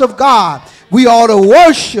goodness of God, we ought to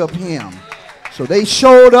worship him. So they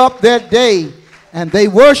showed up that day and they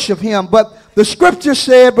worship him. But the scripture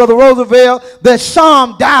said, Brother Roosevelt, that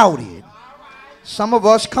some doubted. Some of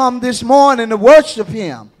us come this morning to worship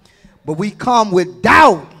him, but we come with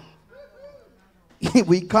doubt.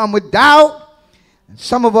 We come with doubt, and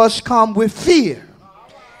some of us come with fear.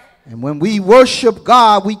 And when we worship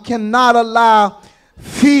God, we cannot allow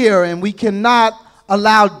fear and we cannot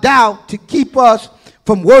allow doubt to keep us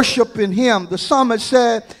from worshiping him. The psalmist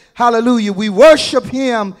said, hallelujah, we worship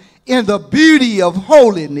him in the beauty of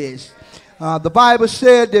holiness. The Bible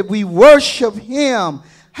said that we worship him,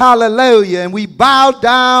 hallelujah, and we bow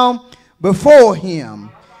down before him.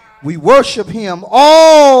 We worship him.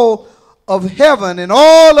 All of heaven and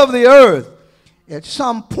all of the earth at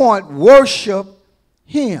some point worship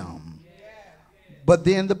him. But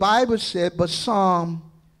then the Bible said, but some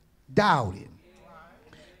doubted.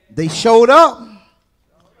 They showed up,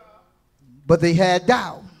 but they had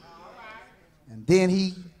doubt. And then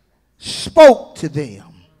he spoke to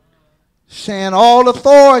them, saying, all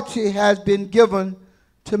authority has been given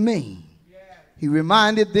to me. He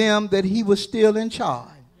reminded them that he was still in charge.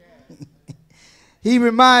 He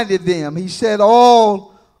reminded them, he said,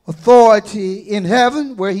 all authority in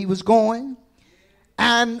heaven, where he was going,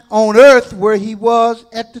 and on earth, where he was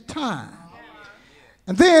at the time.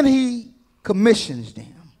 And then he commissions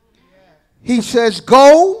them. He says,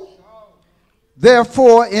 go,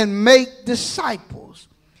 therefore, and make disciples.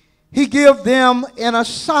 He gives them an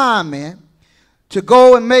assignment to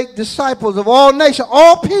go and make disciples of all nations,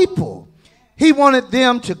 all people. He wanted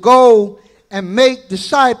them to go and make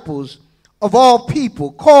disciples of all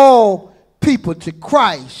people, call people to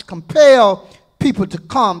Christ, compel people to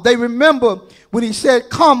come. They remember when he said,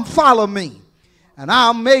 come follow me, and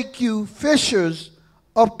I'll make you fishers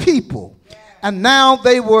of people. And now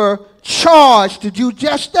they were charged to do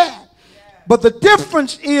just that. But the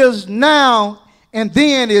difference is now and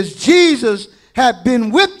then is Jesus had been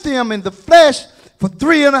with them in the flesh for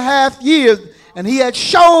 3.5 years, and he had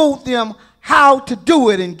showed them how to do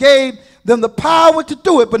it and gave them the power to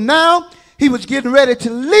do it. But now he was getting ready to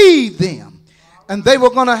leave them, and they were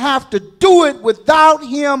going to have to do it without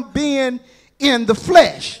him being in the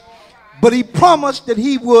flesh. But he promised that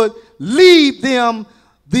he would leave them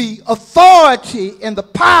the authority and the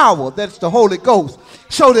power, that's the Holy Ghost,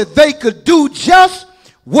 so that they could do just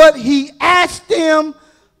what he asked them,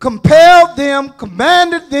 compelled them,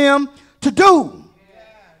 commanded them to do.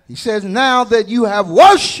 He says, now that you have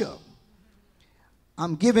worshiped,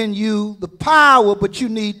 I'm giving you the power, but you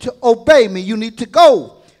need to obey me. You need to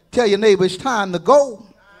go. Tell your neighbor it's time to go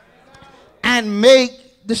and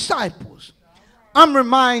make disciples. I'm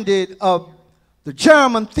reminded of the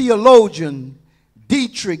German theologian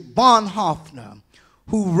Dietrich Bonhoeffer,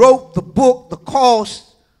 who wrote the book, The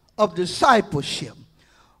Cost of Discipleship.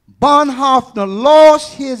 Bonhoeffer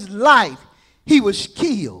lost his life. He was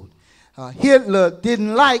killed. Hitler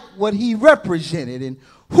didn't like what he represented and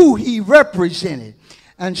who he represented,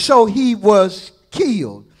 and so he was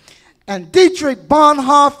killed. And Dietrich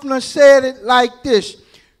Bonhoeffer said it like this: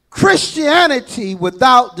 Christianity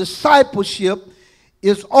without discipleship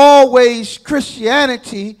is always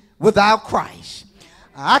Christianity without Christ.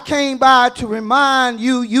 I came by to remind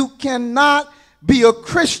you, you cannot be a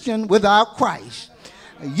Christian without Christ.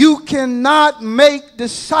 You cannot make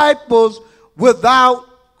disciples without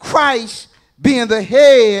Christ being the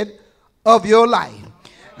head of your life.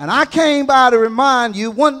 And I came by to remind you,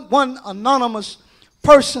 one anonymous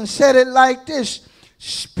person said it like this: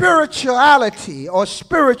 spirituality or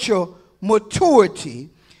spiritual maturity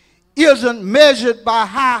isn't measured by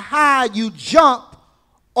how high you jump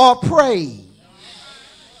or praise.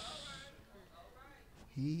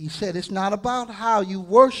 He said it's not about how you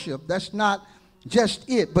worship. That's not just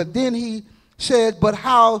it. But then he said, but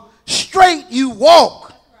how straight you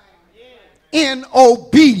walk in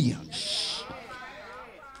obedience.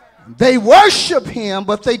 They worship him,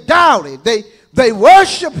 but they doubted. They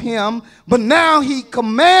worship him, but now he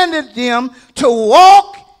commanded them to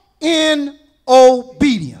walk in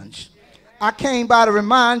obedience. I came by to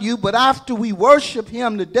remind you, but after we worship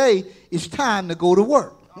him today, it's time to go to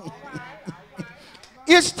work.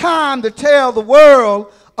 It's time to tell the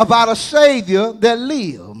world about a Savior that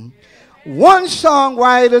lived. One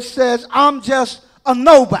songwriter says, I'm just a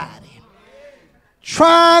nobody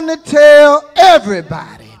trying to tell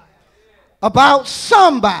everybody about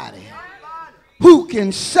somebody who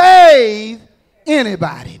can save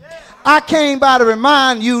anybody. I came by to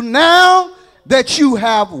remind you now that you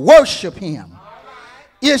have worshiped him.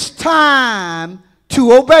 It's time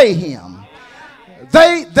to obey him.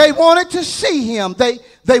 They wanted to see him.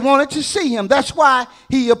 They wanted to see him. That's why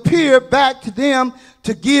he appeared back to them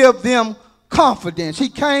to give them confidence. He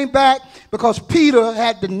came back because Peter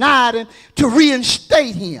had denied him to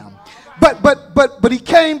reinstate him. But he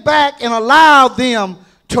came back and allowed them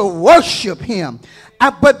to worship him.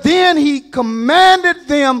 But then he commanded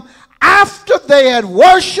them, after they had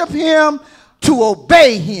worshiped him, to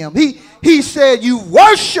obey him. He said, you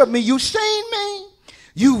worship me. You seen me.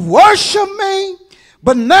 You worship me.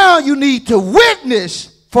 But now you need to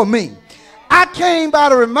witness for me. I came by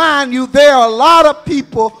to remind you there are a lot of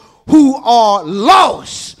people who are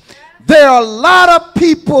lost. There are a lot of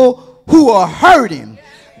people who are hurting.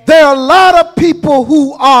 There are a lot of people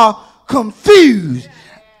who are confused.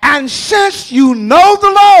 And since you know the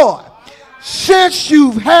Lord, since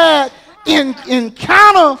you've had an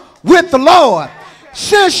encounter with the Lord,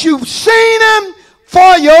 since you've seen him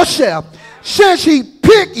for yourself, since he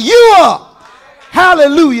picked you up,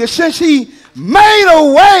 hallelujah, since he made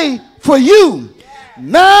a way for you,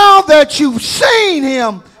 now that you've seen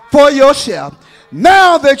him for yourself,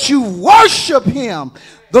 now that you worship him,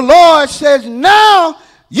 the Lord says, now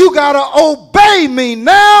you got to obey me.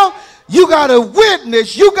 Now you got to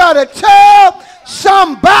witness. You got to tell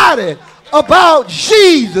somebody about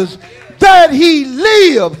Jesus, that he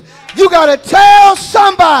lived. You got to tell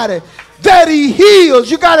somebody that he heals.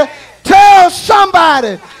 You got to tell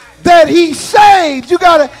somebody that he saves. You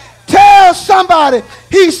got to tell somebody.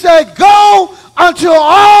 He said, go unto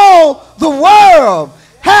all the world.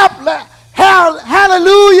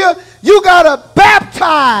 Hallelujah. You got to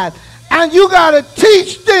baptize and you got to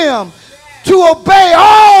teach them to obey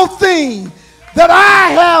all things that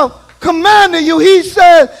I have commanded you. He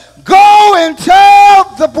said, go and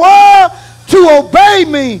tell the world to obey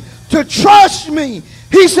me, to trust me.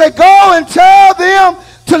 He said, go and tell them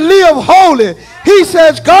to live holy. He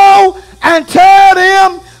says, go and tell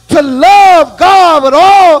them to love God with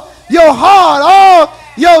all your heart, all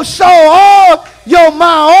your soul, all your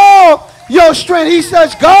mind, all your strength. He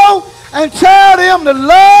says, go and tell them to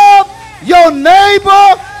love your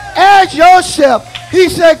neighbor as yourself. He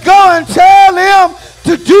said, go and tell them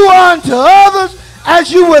to do unto others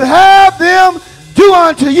as you would have them do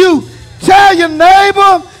unto you. Tell your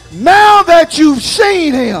neighbor, now that you've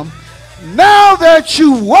seen him, now that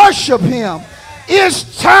you worship him,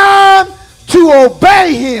 it's time to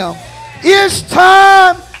obey him. It's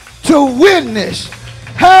time to witness.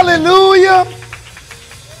 Hallelujah.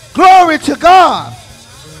 Glory to God.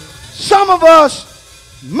 Some of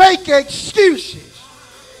us make excuses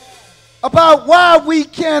about why we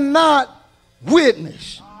cannot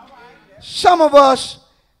witness. Some of us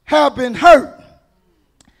have been hurt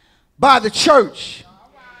by the church,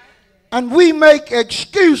 and we make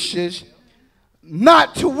excuses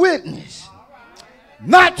not to witness,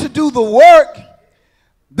 not to do the work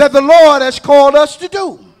that the Lord has called us to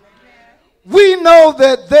do. We know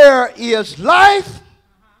that there is life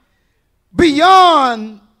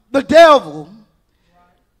beyond the devil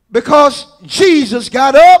because Jesus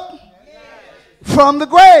got up from the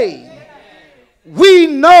grave. We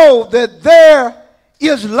know that there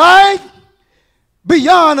is life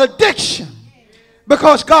beyond addiction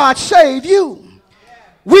because God saved you.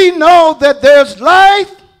 We know that there's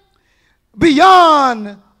life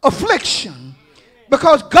beyond affliction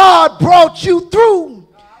because God brought you through.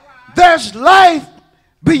 There's life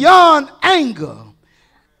beyond anger,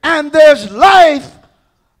 and there's life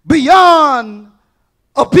beyond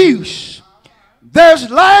abuse. There's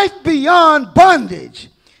life beyond bondage,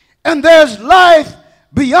 and there's life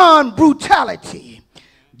beyond brutality.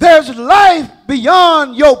 There's life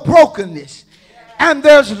beyond your brokenness, and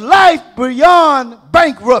there's life beyond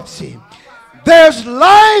bankruptcy. There's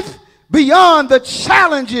life beyond the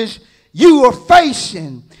challenges you are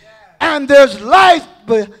facing, and there's life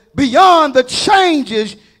beyond the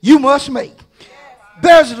changes you must make.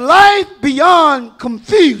 There's life beyond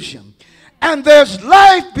confusion. And there's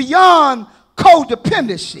life beyond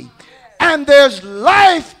codependency. And there's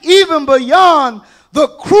life even beyond the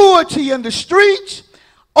cruelty in the streets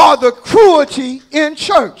or the cruelty in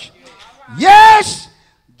church. Yes,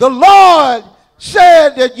 the Lord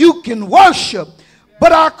said that you can worship,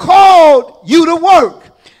 but I called you to work.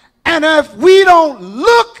 And if we don't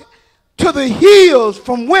look to the hills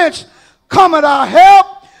from whence cometh our help,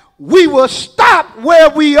 we will stop where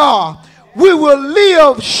we are. We will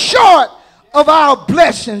live short of our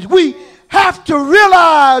blessings. We have to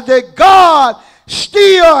realize that God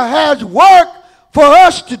still has work for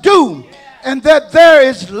us to do, and that there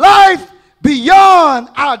is life beyond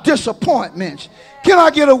our disappointments. Can I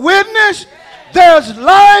get a witness? There's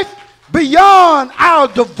life beyond our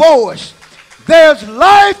divorce. There's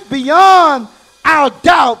life beyond our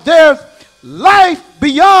doubt. There's life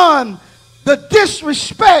beyond the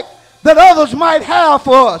disrespect that others might have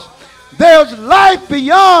for us. There's life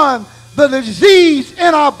beyond the disease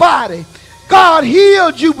in our body. God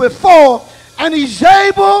healed you before, and he's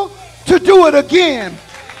able to do it again.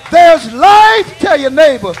 There's life. Tell your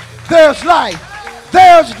neighbor, there's life.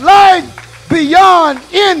 There's life beyond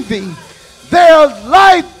envy. There's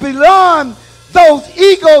life beyond those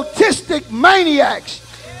egotistic maniacs.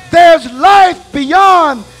 There's life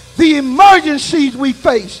beyond the emergencies we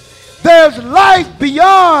face. There's life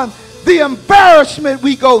beyond the embarrassment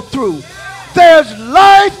we go through. There's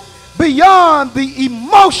life beyond the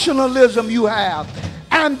emotionalism you have.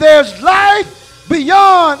 And there's life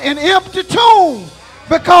beyond an empty tomb,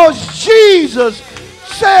 because Jesus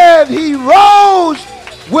said he rose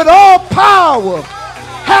with all power.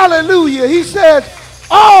 Hallelujah. He says,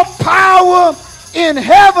 all power in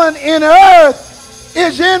heaven and earth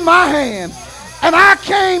is in my hand. And I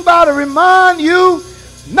came by to remind you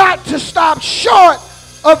not to stop short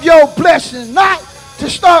of your blessing, not to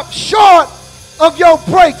stop short of your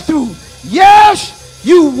breakthrough. Yes,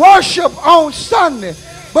 you worship on Sunday,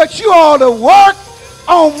 but you ought to work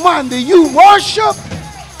on Monday. You worship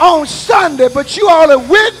on Sunday, but you ought to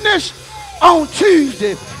witness on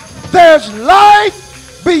Tuesday. There's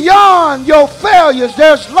life beyond your failures.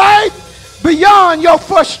 There's life beyond your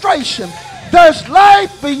frustration. There's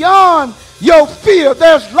life beyond your fear.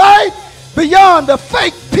 There's life beyond the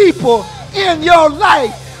fake people in your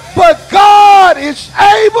life. But God is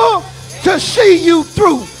able to see you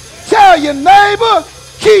through. Tell your neighbor,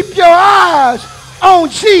 keep your eyes on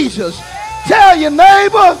Jesus. Tell your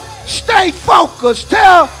neighbor, stay focused.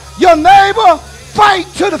 Tell your neighbor, fight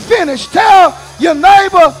to the finish. Tell your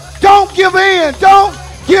neighbor, don't give in. Don't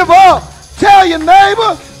give up. Tell your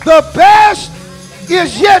neighbor, the best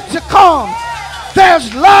is yet to come.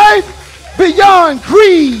 There's life beyond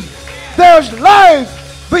greed. There's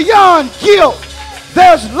life beyond guilt.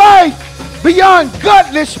 There's life beyond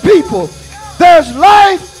gutless people. There's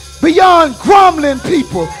life beyond grumbling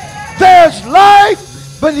people. There's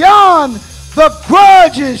life beyond the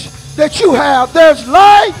grudges that you have. There's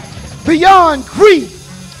life beyond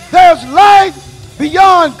grief. There's life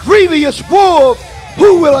beyond grievous wolves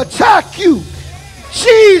who will attack you.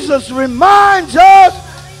 Jesus reminds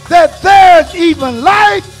us that there's even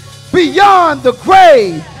life beyond the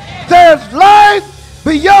grave. There's life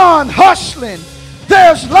beyond hustling.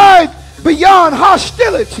 There's life beyond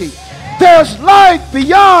hostility. There's life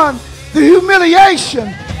beyond the humiliation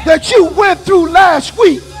that you went through last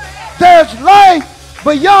week. There's life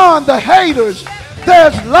beyond the haters.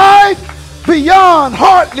 There's life beyond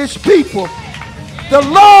heartless people. The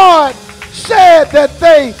Lord said that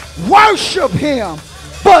they worship him,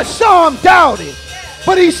 but some doubted.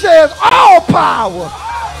 But he says, all power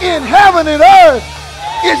in heaven and earth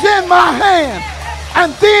is in my hand.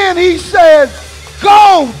 And then he says,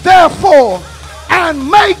 go therefore and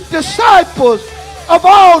make disciples of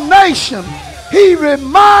all nations. He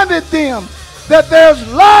reminded them that there's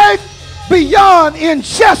life beyond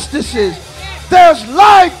injustices. There's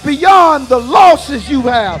life beyond the losses you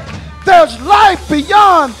have. There's life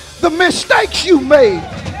beyond the mistakes you made.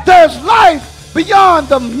 There's life beyond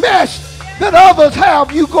the mess that others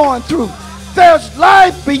have you going through. There's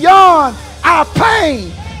life beyond our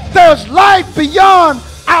pain. There's life beyond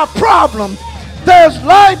our problems. There's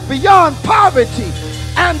life beyond poverty.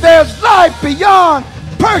 And there's life beyond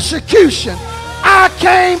persecution. I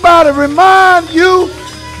came by to remind you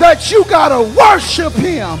that you got to worship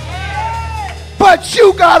him. But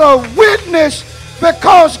you got to witness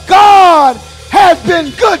because God has been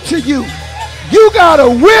good to you. You got to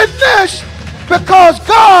witness because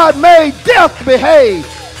God made death behave.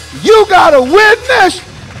 You got to witness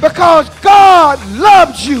because God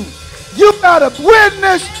loves you. You got to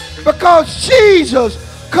witness because Jesus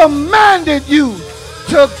commanded you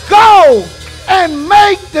to go and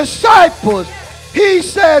make disciples. He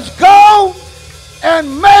says, go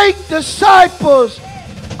and make disciples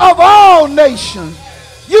of all nations.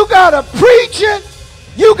 You got to preach it.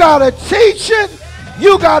 You got to teach it.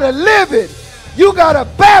 You got to live it. You got to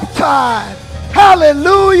baptize.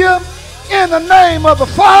 Hallelujah. In the name of the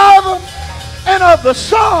Father and of the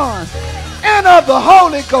Son and of the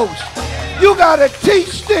Holy Ghost. You got to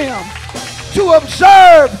teach them to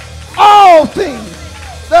observe all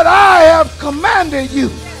things that I have commanded you.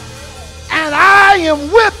 And I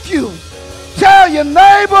am with you. Tell your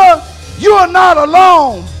neighbor, you are not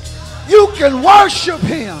alone. You can worship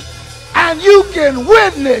him and you can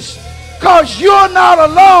witness because you're not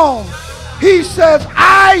alone. He says,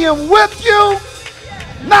 I am with you,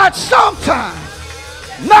 not sometimes,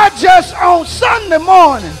 not just on Sunday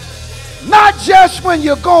morning, not just when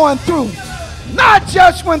you're going through, not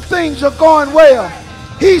just when things are going well.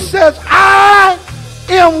 He says, I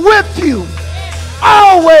am with you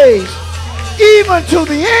always, even to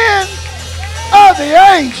the end of the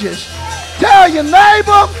ages. Tell your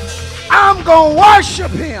neighbor, I'm going to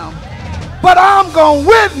worship him, but I'm going to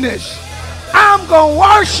witness. I'm going to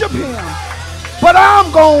worship him, but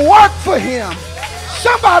I'm going to work for him.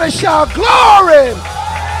 Somebody shout glory.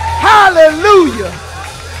 Hallelujah.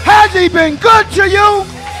 Has he been good to you?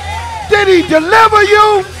 Did he deliver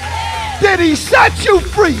you? Did he set you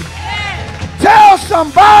free? Tell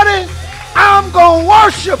somebody, I'm going to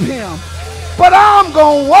worship him, but I'm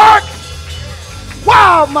going to work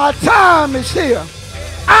while my time is here.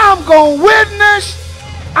 I'm going to witness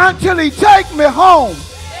until he take me home.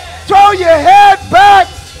 Throw your head back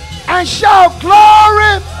and shout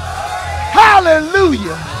glory.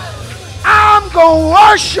 Hallelujah. I'm going to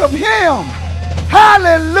worship him.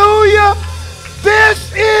 Hallelujah. This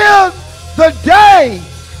is the day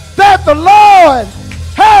that the Lord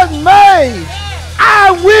has made.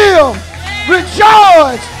 I will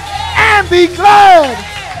rejoice and be glad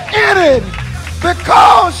in it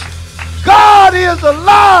because God is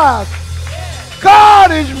alive.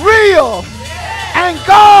 God is real. And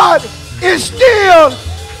God is still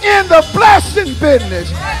in the blessing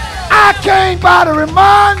business. I came by to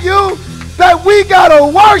remind you that we got to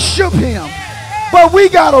worship him. But we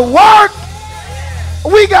got to work.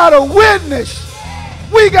 We got to witness.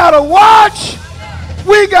 We got to watch.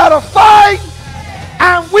 We got to fight.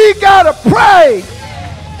 And we got to pray.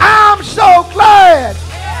 I'm so glad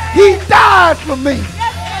he died for me.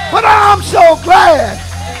 But I'm so glad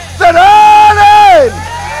that early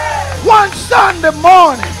one Sunday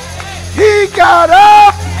morning he got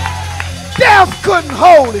up. Death couldn't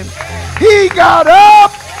hold him. He got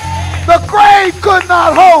up. The grave could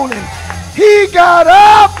not hold him. He got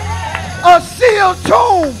up. A sealed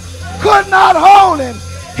tomb could not hold him.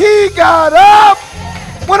 He got up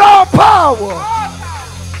with all power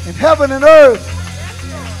in heaven and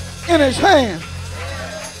earth in his hand.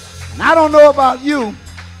 And I don't know about you,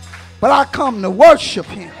 but I come to worship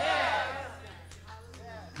him.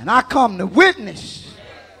 And I come to witness.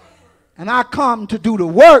 And I come to do the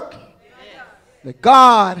work that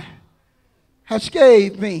God has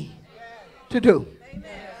gave me to do.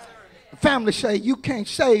 The family say, you can't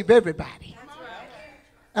save everybody.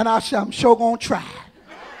 And I say, I'm sure going to try.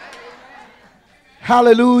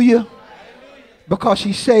 Hallelujah. Because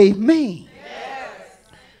he saved me.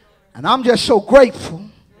 And I'm just so grateful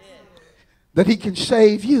that he can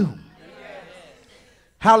save you.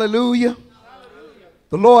 Hallelujah.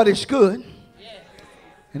 The Lord is good.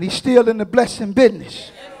 And he's still in the blessing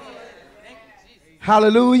business.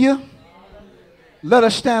 Hallelujah. Let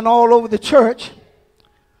us stand all over the church.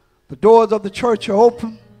 The doors of the church are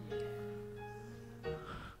open.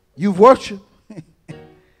 You've worshiped.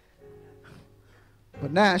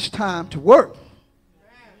 But now it's time to work.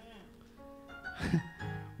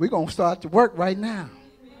 We're going to start to work right now.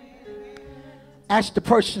 Ask the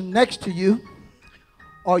person next to you,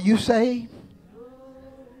 are you saved?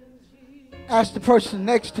 Ask the person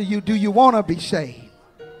next to you, do you want to be saved?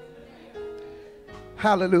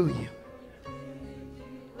 Hallelujah. I'm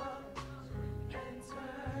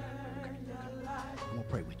going to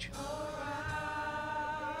pray with you.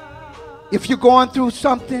 If you're going through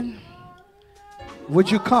something, would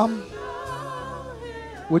you come?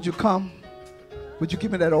 Would you come? Would you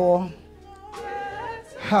give me that oil?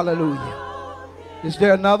 Hallelujah. Is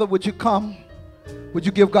there another? Would you come? Would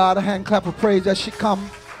you give God a hand clap of praise as she come?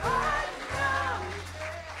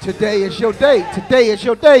 Today is your day. Today is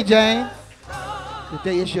your day, Jane.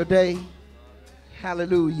 Today is your day.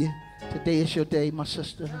 Hallelujah. Today is your day, my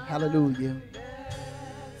sister. Hallelujah.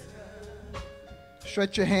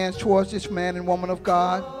 Stretch your hands towards this man and woman of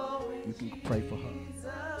God. You can pray for her.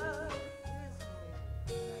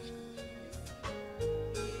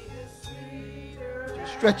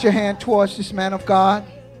 Stretch your hand towards this man of God.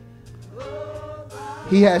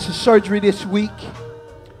 He has a surgery this week,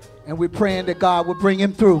 and we're praying that God will bring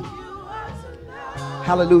him through.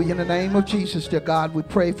 Hallelujah. In the name of Jesus, dear God, we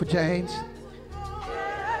pray for James,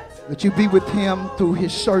 that you be with him through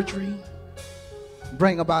his surgery.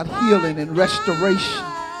 Bring about healing and restoration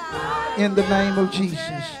in the name of Jesus.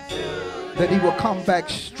 That he will come back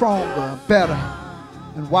stronger, better,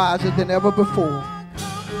 and wiser than ever before.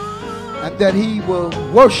 And that he will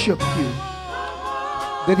worship you.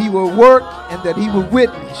 That he will work and that he will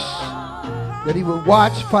witness. That he will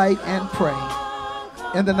watch, fight, and pray.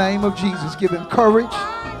 In the name of Jesus, give him courage.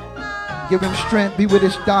 Give him strength. Be with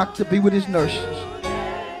his doctor. Be with his nurses.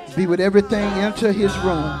 Be with everything. Enter his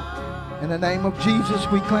room. In the name of Jesus,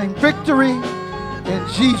 we claim victory. In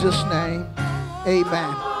Jesus' name,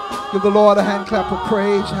 amen. Give the Lord a hand clap of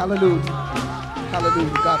praise. Hallelujah.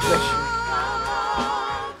 Hallelujah. God bless you.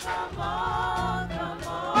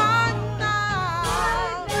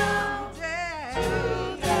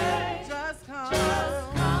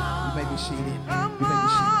 You may be seated. You may be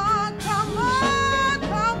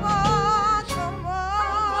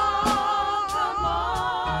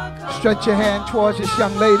seated. Stretch your hand towards this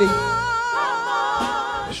young lady.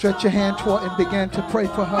 Stretch your hand toward and begin to pray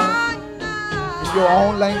for her in your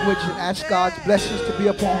own language and ask God's blessings to be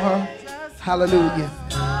upon her. Hallelujah.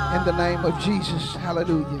 In the name of Jesus.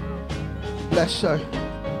 Hallelujah. Bless her.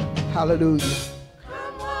 Hallelujah.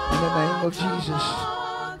 In the name of Jesus.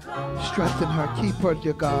 Strengthen her. Keep her,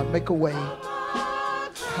 dear God. Make a way.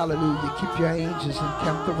 Hallelujah. Keep your angels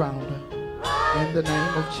encamped around her. In the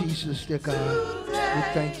name of Jesus, dear God. We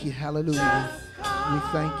thank you. Hallelujah. We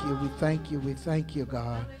thank you. We thank you. We thank you,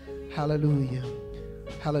 God. Hallelujah.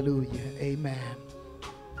 Hallelujah. Amen.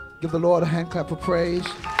 Give the Lord a hand clap of praise.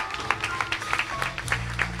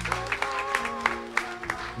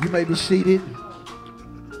 You may be seated.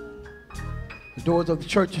 The doors of the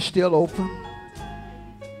church are still open.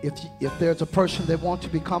 If there's a person that wants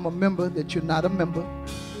to become a member that you're not a member,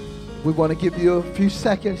 we want to give you a few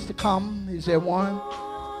seconds to come. Is there one?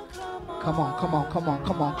 Come on, come on, come on,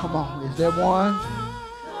 come on, come on. Is there one?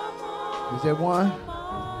 Is there one?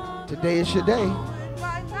 Today is your day.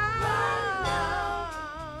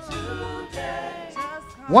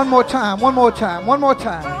 One more time, one more time, one more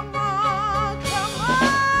time.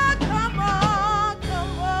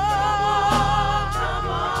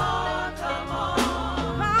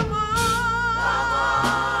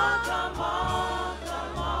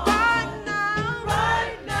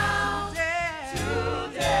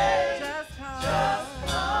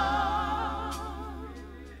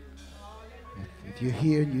 If you're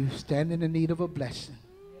here and you stand in the need of a blessing,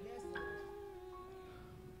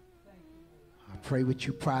 I pray with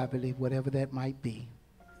you privately, whatever that might be.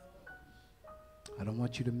 I don't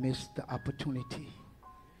want you to miss the opportunity.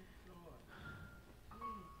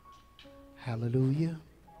 Hallelujah.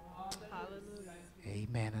 Hallelujah.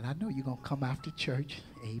 Amen. And I know you're going to come after church.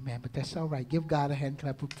 Amen. But that's all right. Give God a hand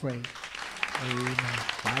clap of praise. Amen.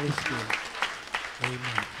 God is good.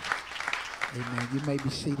 Amen. Amen. You may be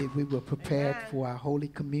seated. We were prepared for our Holy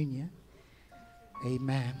Communion.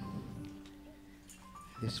 Amen.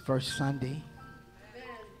 This first Sunday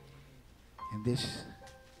in this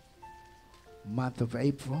month of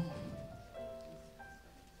April.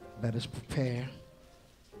 Let us prepare.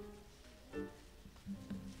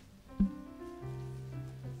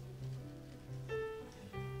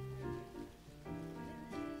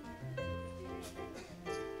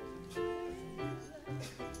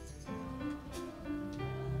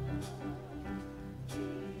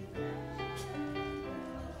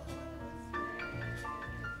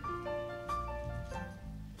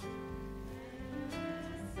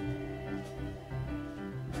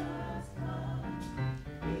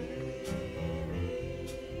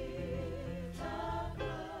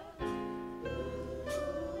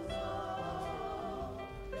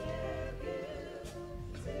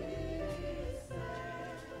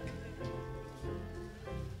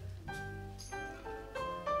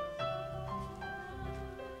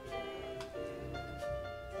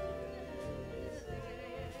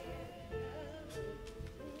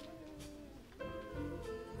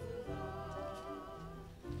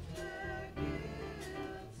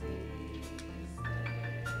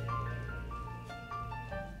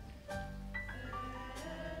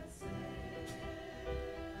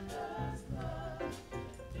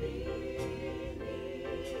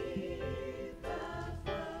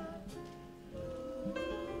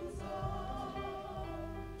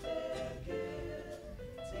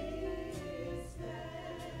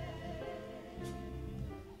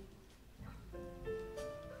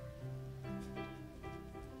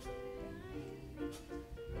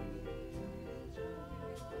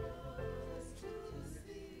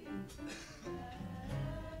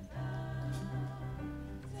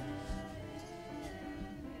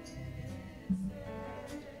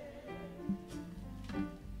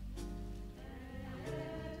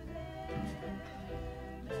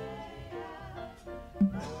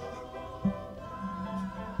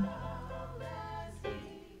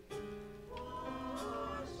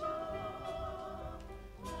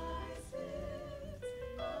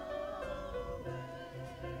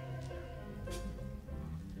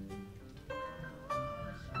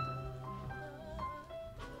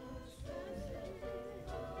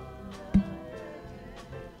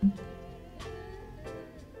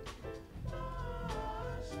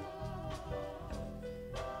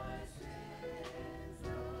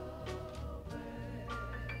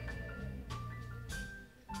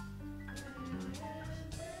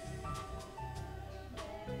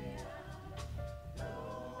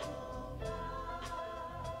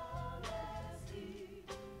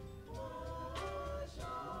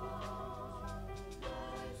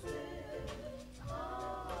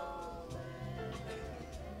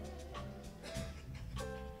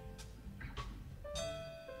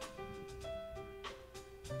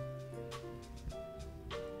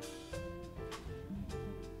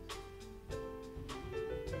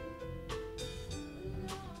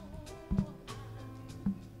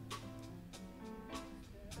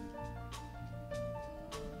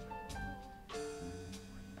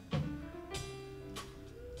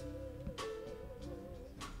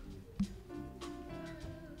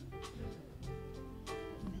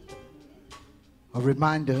 A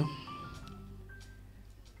reminder,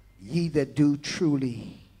 ye that do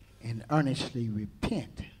truly and earnestly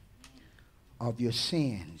repent of your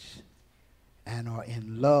sins and are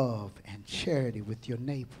in love and charity with your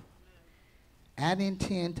neighbor and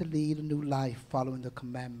intend to lead a new life following the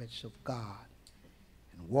commandments of God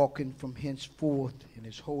and walking from henceforth in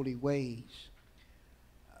his holy ways,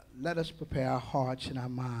 let us prepare our hearts and our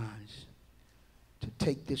minds to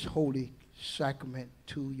take this holy sacrament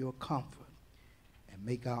to your comfort and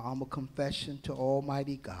make our humble confession to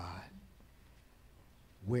Almighty God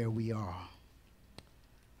where we are.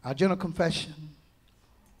 Our general confession: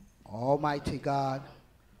 Almighty God,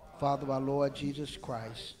 Father of our Lord Jesus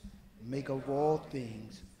Christ, maker of all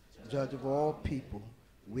things, judge of all people,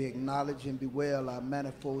 we acknowledge and bewail our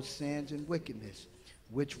manifold sins and wickedness,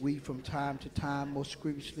 which we from time to time most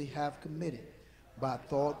grievously have committed, by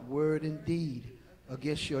thought, word, and deed,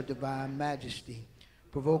 against your divine majesty,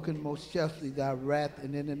 provoking most justly thy wrath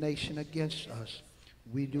and indignation against us.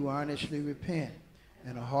 We do earnestly repent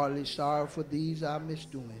and are heartily sorry for these our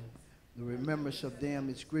misdoing. The remembrance of them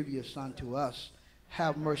is grievous unto us.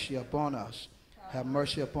 Have mercy upon us. Have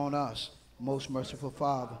mercy upon us, most merciful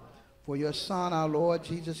Father. For your Son, our Lord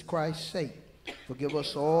Jesus Christ's sake, forgive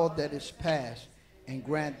us all that is past, and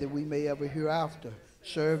grant that we may ever hereafter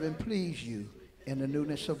serve and please you in the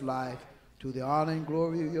newness of life, to the honor and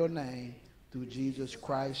glory of your name, through Jesus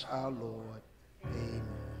Christ our Lord. Amen.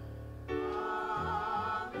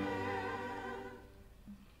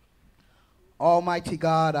 Almighty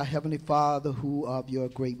God, our Heavenly Father, who of your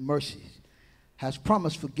great mercies has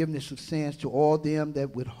promised forgiveness of sins to all them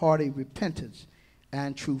that with hearty repentance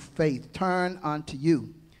and true faith turn unto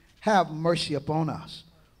you, have mercy upon us.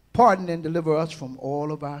 Pardon and deliver us from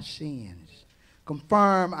all of our sins.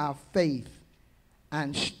 Confirm our faith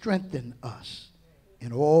and strengthen us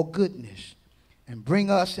in all goodness, and bring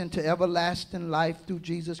us into everlasting life through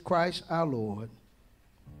Jesus Christ our Lord.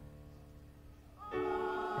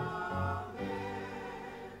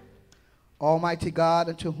 Almighty God,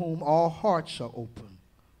 unto whom all hearts are open,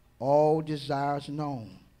 all desires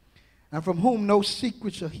known, and from whom no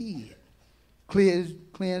secrets are hid,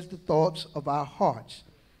 cleanse the thoughts of our hearts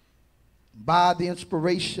by the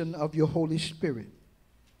inspiration of your Holy Spirit,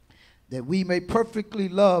 that we may perfectly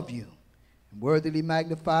love you and worthily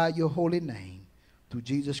magnify your holy name, through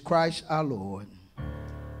Jesus Christ our Lord.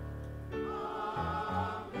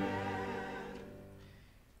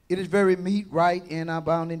 It is very meet, right, and our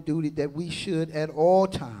bounden duty that we should at all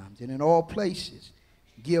times and in all places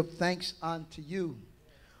give thanks unto you,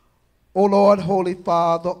 O Lord, Holy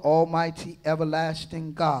Father, Almighty,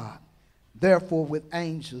 everlasting God. Therefore, with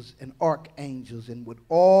angels and archangels and with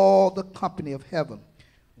all the company of heaven,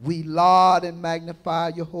 we laud and magnify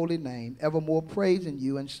your holy name, evermore praising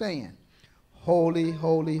you and saying, Holy,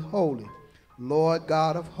 holy, holy, Lord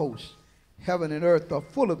God of hosts, heaven and earth are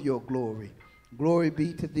full of your glory. Glory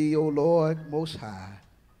be to thee, O Lord, most high.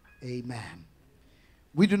 Amen.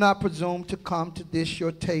 We do not presume to come to this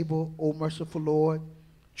your table, O merciful Lord,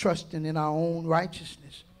 trusting in our own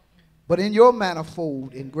righteousness, but in your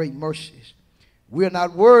manifold and great mercies. We are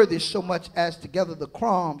not worthy so much as to gather the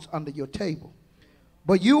crumbs under your table.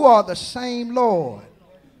 But you are the same Lord,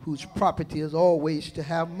 whose property is always to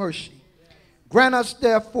have mercy. Grant us,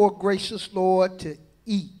 therefore, gracious Lord, to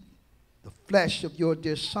eat the flesh of your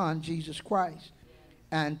dear Son, Jesus Christ,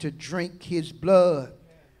 and to drink his blood,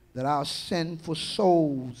 that our sinful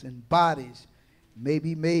souls and bodies may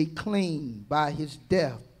be made clean by his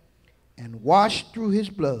death and washed through his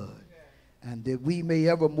blood, and that we may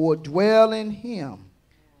evermore dwell in him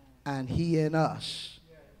and he in us.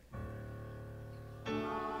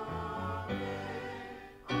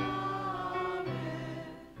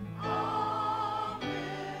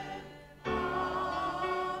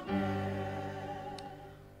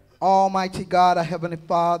 Almighty God, our Heavenly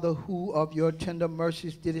Father, who of your tender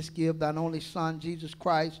mercies didst give thine only Son, Jesus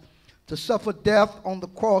Christ, to suffer death on the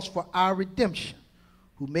cross for our redemption,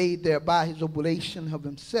 who made thereby his oblation of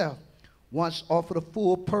himself, once offered a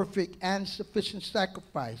full, perfect, and sufficient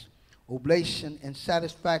sacrifice, oblation and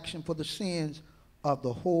satisfaction for the sins of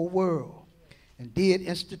the whole world, and did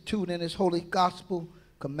institute in his holy gospel,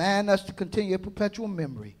 command us to continue a perpetual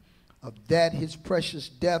memory of that his precious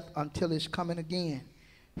death until his coming again.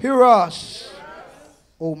 Hear us,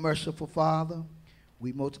 O merciful Father,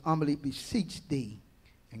 we most humbly beseech thee,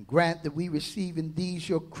 and grant that we receive in these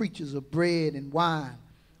your creatures of bread and wine,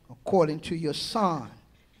 according to your Son,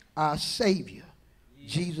 our Savior,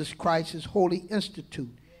 Jesus Christ, his holy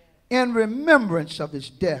institute, in remembrance of his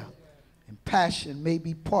death and passion, may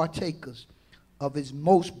be partakers of his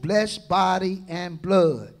most blessed body and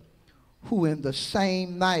blood, who in the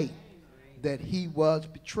same night that he was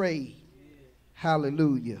betrayed.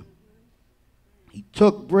 Hallelujah. He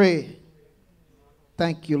took bread.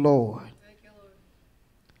 Thank you, Lord.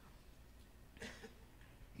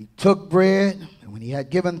 He took bread, and when he had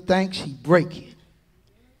given thanks, he brake it.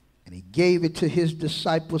 And he gave it to his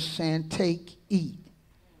disciples, saying, take, eat.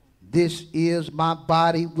 This is my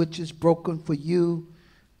body, which is broken for you.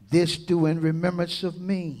 This do in remembrance of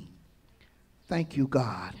me. Thank you,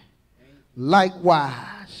 God.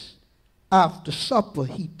 Likewise, after supper,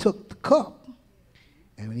 he took the cup.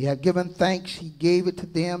 And when he had given thanks, he gave it to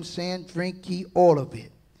them, saying, drink ye all of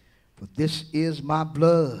it. For this is my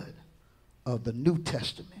blood of the New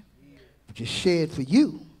Testament, which is shed for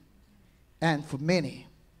you and for many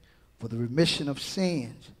for the remission of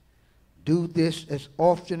sins. Do this as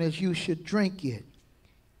often as you should drink it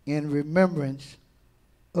in remembrance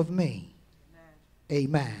of me.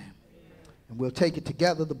 Amen. Amen. And we'll take it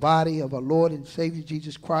together, the body of our Lord and Savior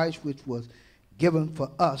Jesus Christ, which was given for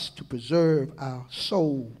us to preserve our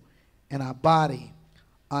soul and our body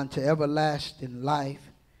unto everlasting life.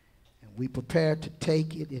 And we prepare to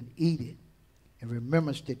take it and eat it in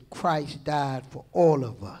remembrance that Christ died for all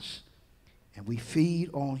of us. And we feed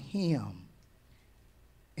on him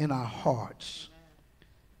in our hearts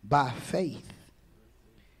by faith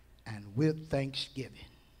and with thanksgiving.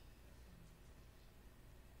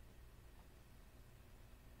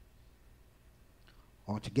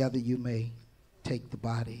 Altogether, you may take the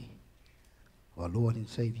body of our Lord and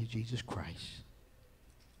Savior Jesus Christ.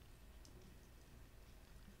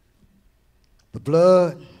 The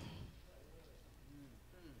blood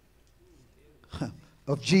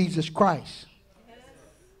of Jesus Christ.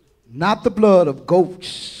 Not the blood of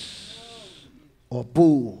goats or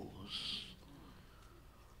bulls,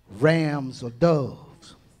 rams or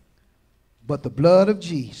doves, but the blood of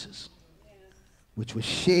Jesus, which was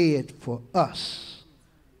shed for us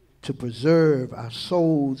to preserve our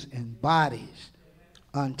souls and bodies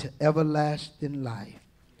unto everlasting life.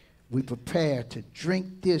 We prepare to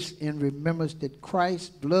drink this in remembrance that Christ's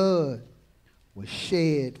blood was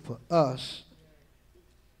shed for us,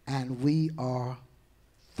 and we are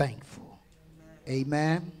thankful.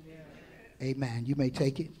 Amen. Amen. You may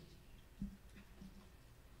take it.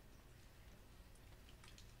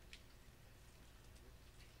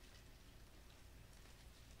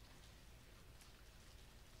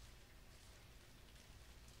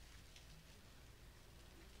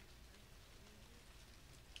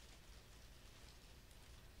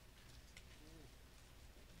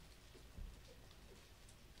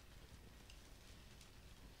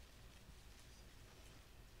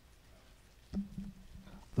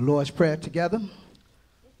 The Lord's Prayer together.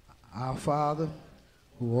 Our Father,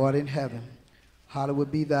 who art in heaven,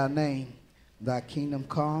 hallowed be thy name. Thy kingdom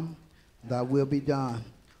come, thy will be done,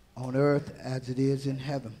 on earth as it is in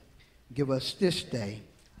heaven. Give us this day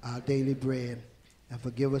our daily bread, and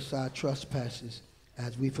forgive us our trespasses,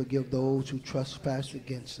 as we forgive those who trespass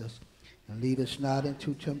against us. And lead us not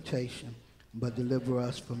into temptation, but deliver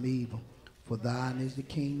us from evil. For thine is the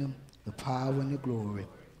kingdom, the power, and the glory,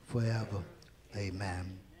 forever.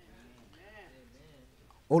 Amen.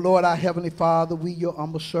 O Lord, our heavenly Father, we, your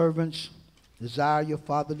humble servants, desire your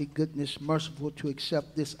fatherly goodness, merciful to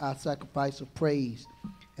accept this our sacrifice of praise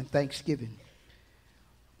and thanksgiving.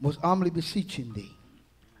 Most humbly beseeching thee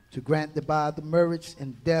to grant that by the merits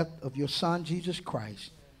and death of your Son, Jesus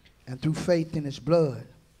Christ, and through faith in his blood,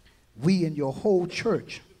 we and your whole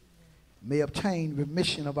church may obtain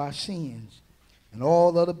remission of our sins and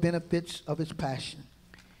all other benefits of his passion.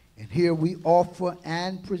 And here we offer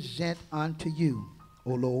and present unto you,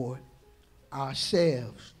 O Lord,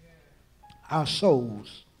 ourselves, our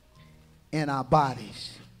souls, and our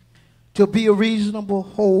bodies, to be a reasonable,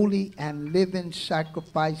 holy, and living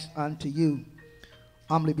sacrifice unto you,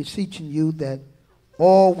 humbly beseeching you that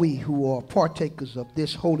all we who are partakers of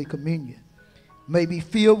this holy communion may be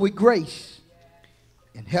filled with grace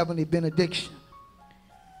and heavenly benediction.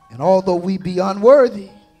 And although we be unworthy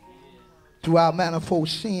through our manifold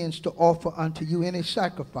sins to offer unto you any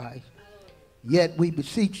sacrifice, yet we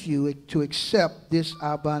beseech you to accept this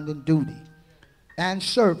our abundant duty and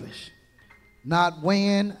service, not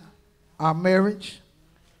weighing our merits,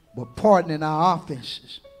 but pardoning our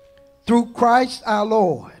offenses. Through Christ our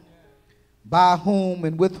Lord, by whom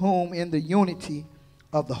and with whom in the unity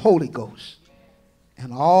of the Holy Ghost,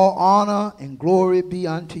 and all honor and glory be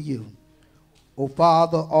unto you, O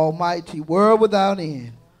Father Almighty, world without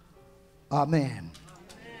end. Amen. Amen.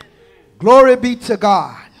 Glory be to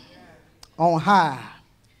God on high,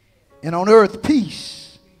 and on earth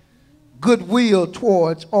peace, goodwill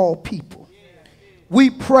towards all people. We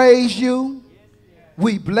praise you,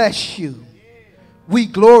 we bless you, We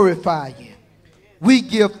glorify you. We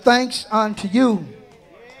give thanks unto you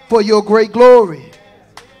for your great glory.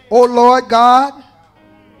 O Lord God,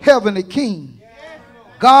 heavenly King,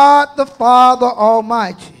 God the Father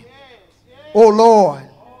Almighty, O Lord,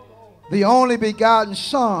 the only begotten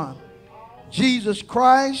Son, Jesus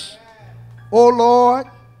Christ, O Lord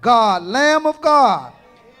God, Lamb of God,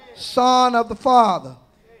 Son of the Father,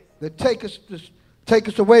 that take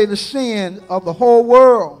us away the sin of the whole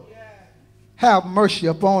world. Have mercy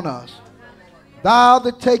upon us. Thou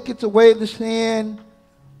that takest away the sin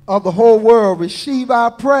of the whole world, receive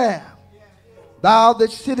our prayer. Thou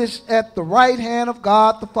that sittest at the right hand of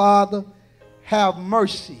God the Father, have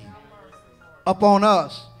mercy upon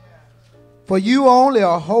us. For you only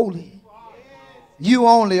are holy. You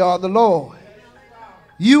only are the Lord.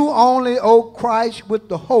 You only, O Christ, with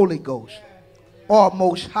the Holy Ghost, are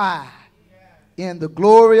most high in the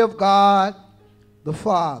glory of God the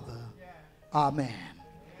Father. Amen.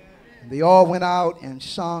 And they all went out and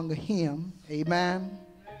sung a hymn. Amen.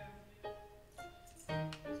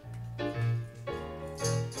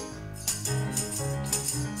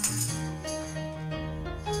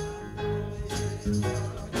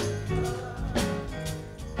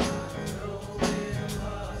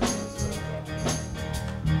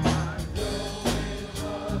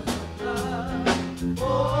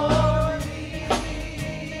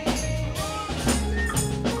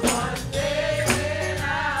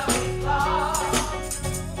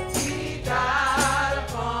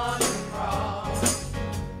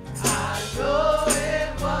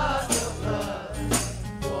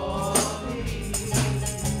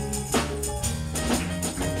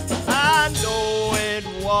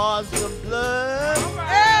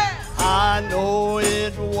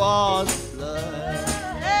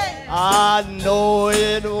 I know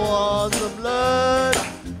it was the blood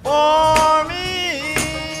for me.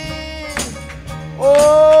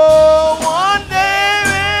 Oh, one day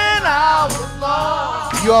when I was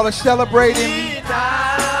lost, you ought to celebrate him.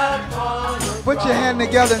 Put your hand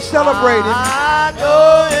together and celebrate him. I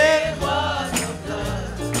know it was the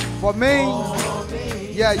blood for me.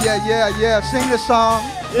 Yeah. Sing the song.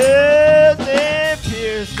 Yes, they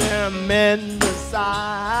pierced him in the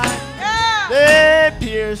side. They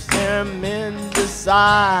pierced him in the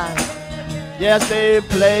side. Yes, they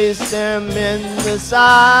placed him in the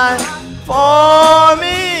side for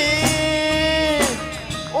me.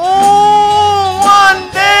 Oh, one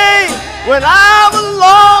day when I was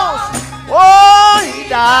lost, oh, he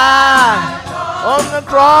died on the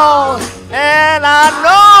cross, and I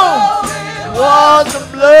know it was the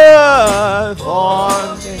blood for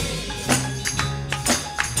me.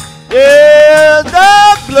 Yeah,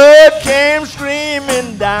 the blood came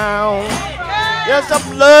streaming down. Yes, the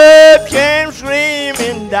blood came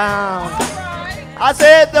streaming down. I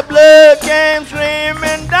said the blood came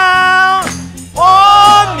streaming down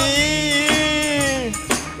for me.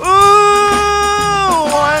 Ooh,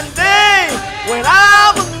 one day when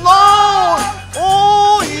I was alone,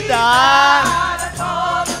 oh, he died.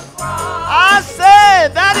 I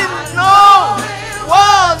said that I didn't know it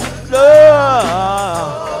was blood.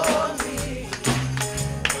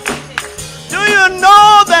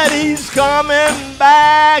 Know that he's coming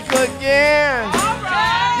back again.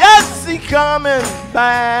 Yes, he's coming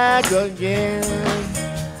back again.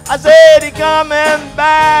 I said he's coming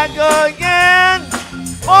back again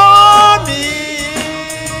for me.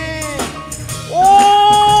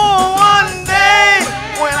 Oh, one day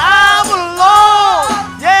when I was alone,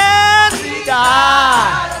 yes, he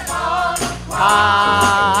died.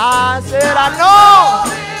 I said I know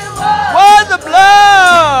was the blood.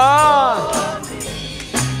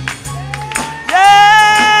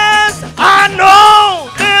 I know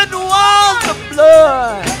it was the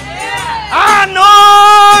blood. I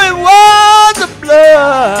know it was the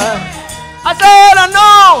blood. I said I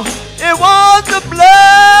know it was the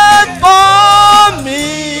blood for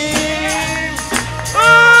me.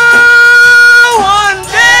 Oh, one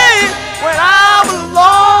day when I was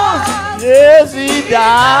lost, yes, he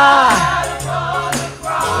died.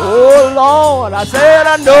 Oh, Lord, I said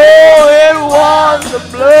I know it was the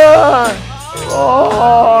blood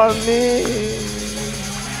for me.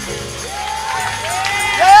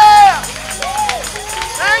 Yeah.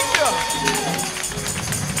 Thank you.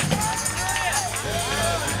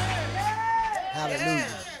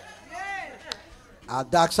 Hallelujah. Our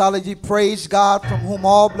doxology, praise God from whom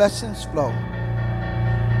all blessings flow.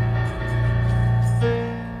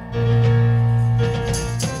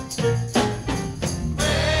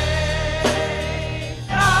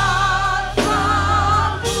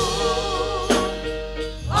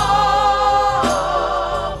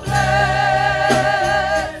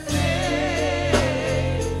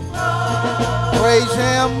 Praise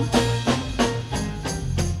him.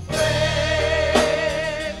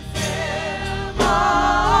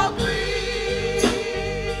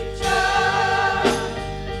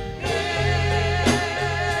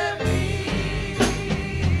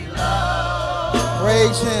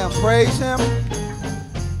 Praise him. Praise him.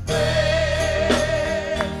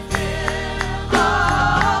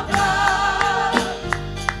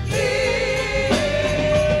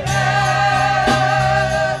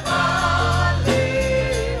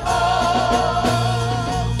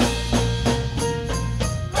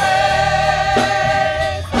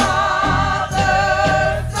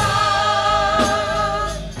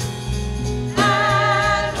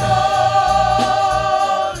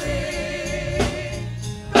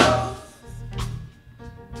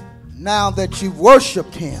 Now that you've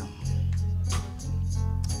worshiped him,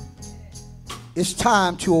 it's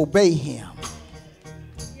time to obey him.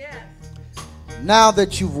 Yes. Now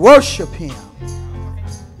that you've worshiped him,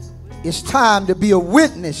 it's time to be a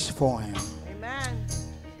witness for him. Amen.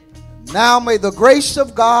 Now may the grace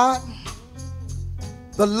of God,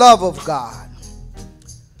 the love of God,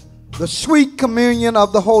 the sweet communion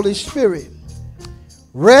of the Holy Spirit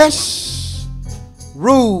rest,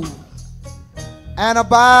 rule, and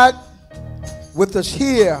abide with us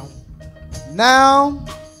here, now,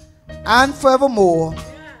 and forevermore.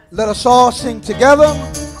 Let us all sing together.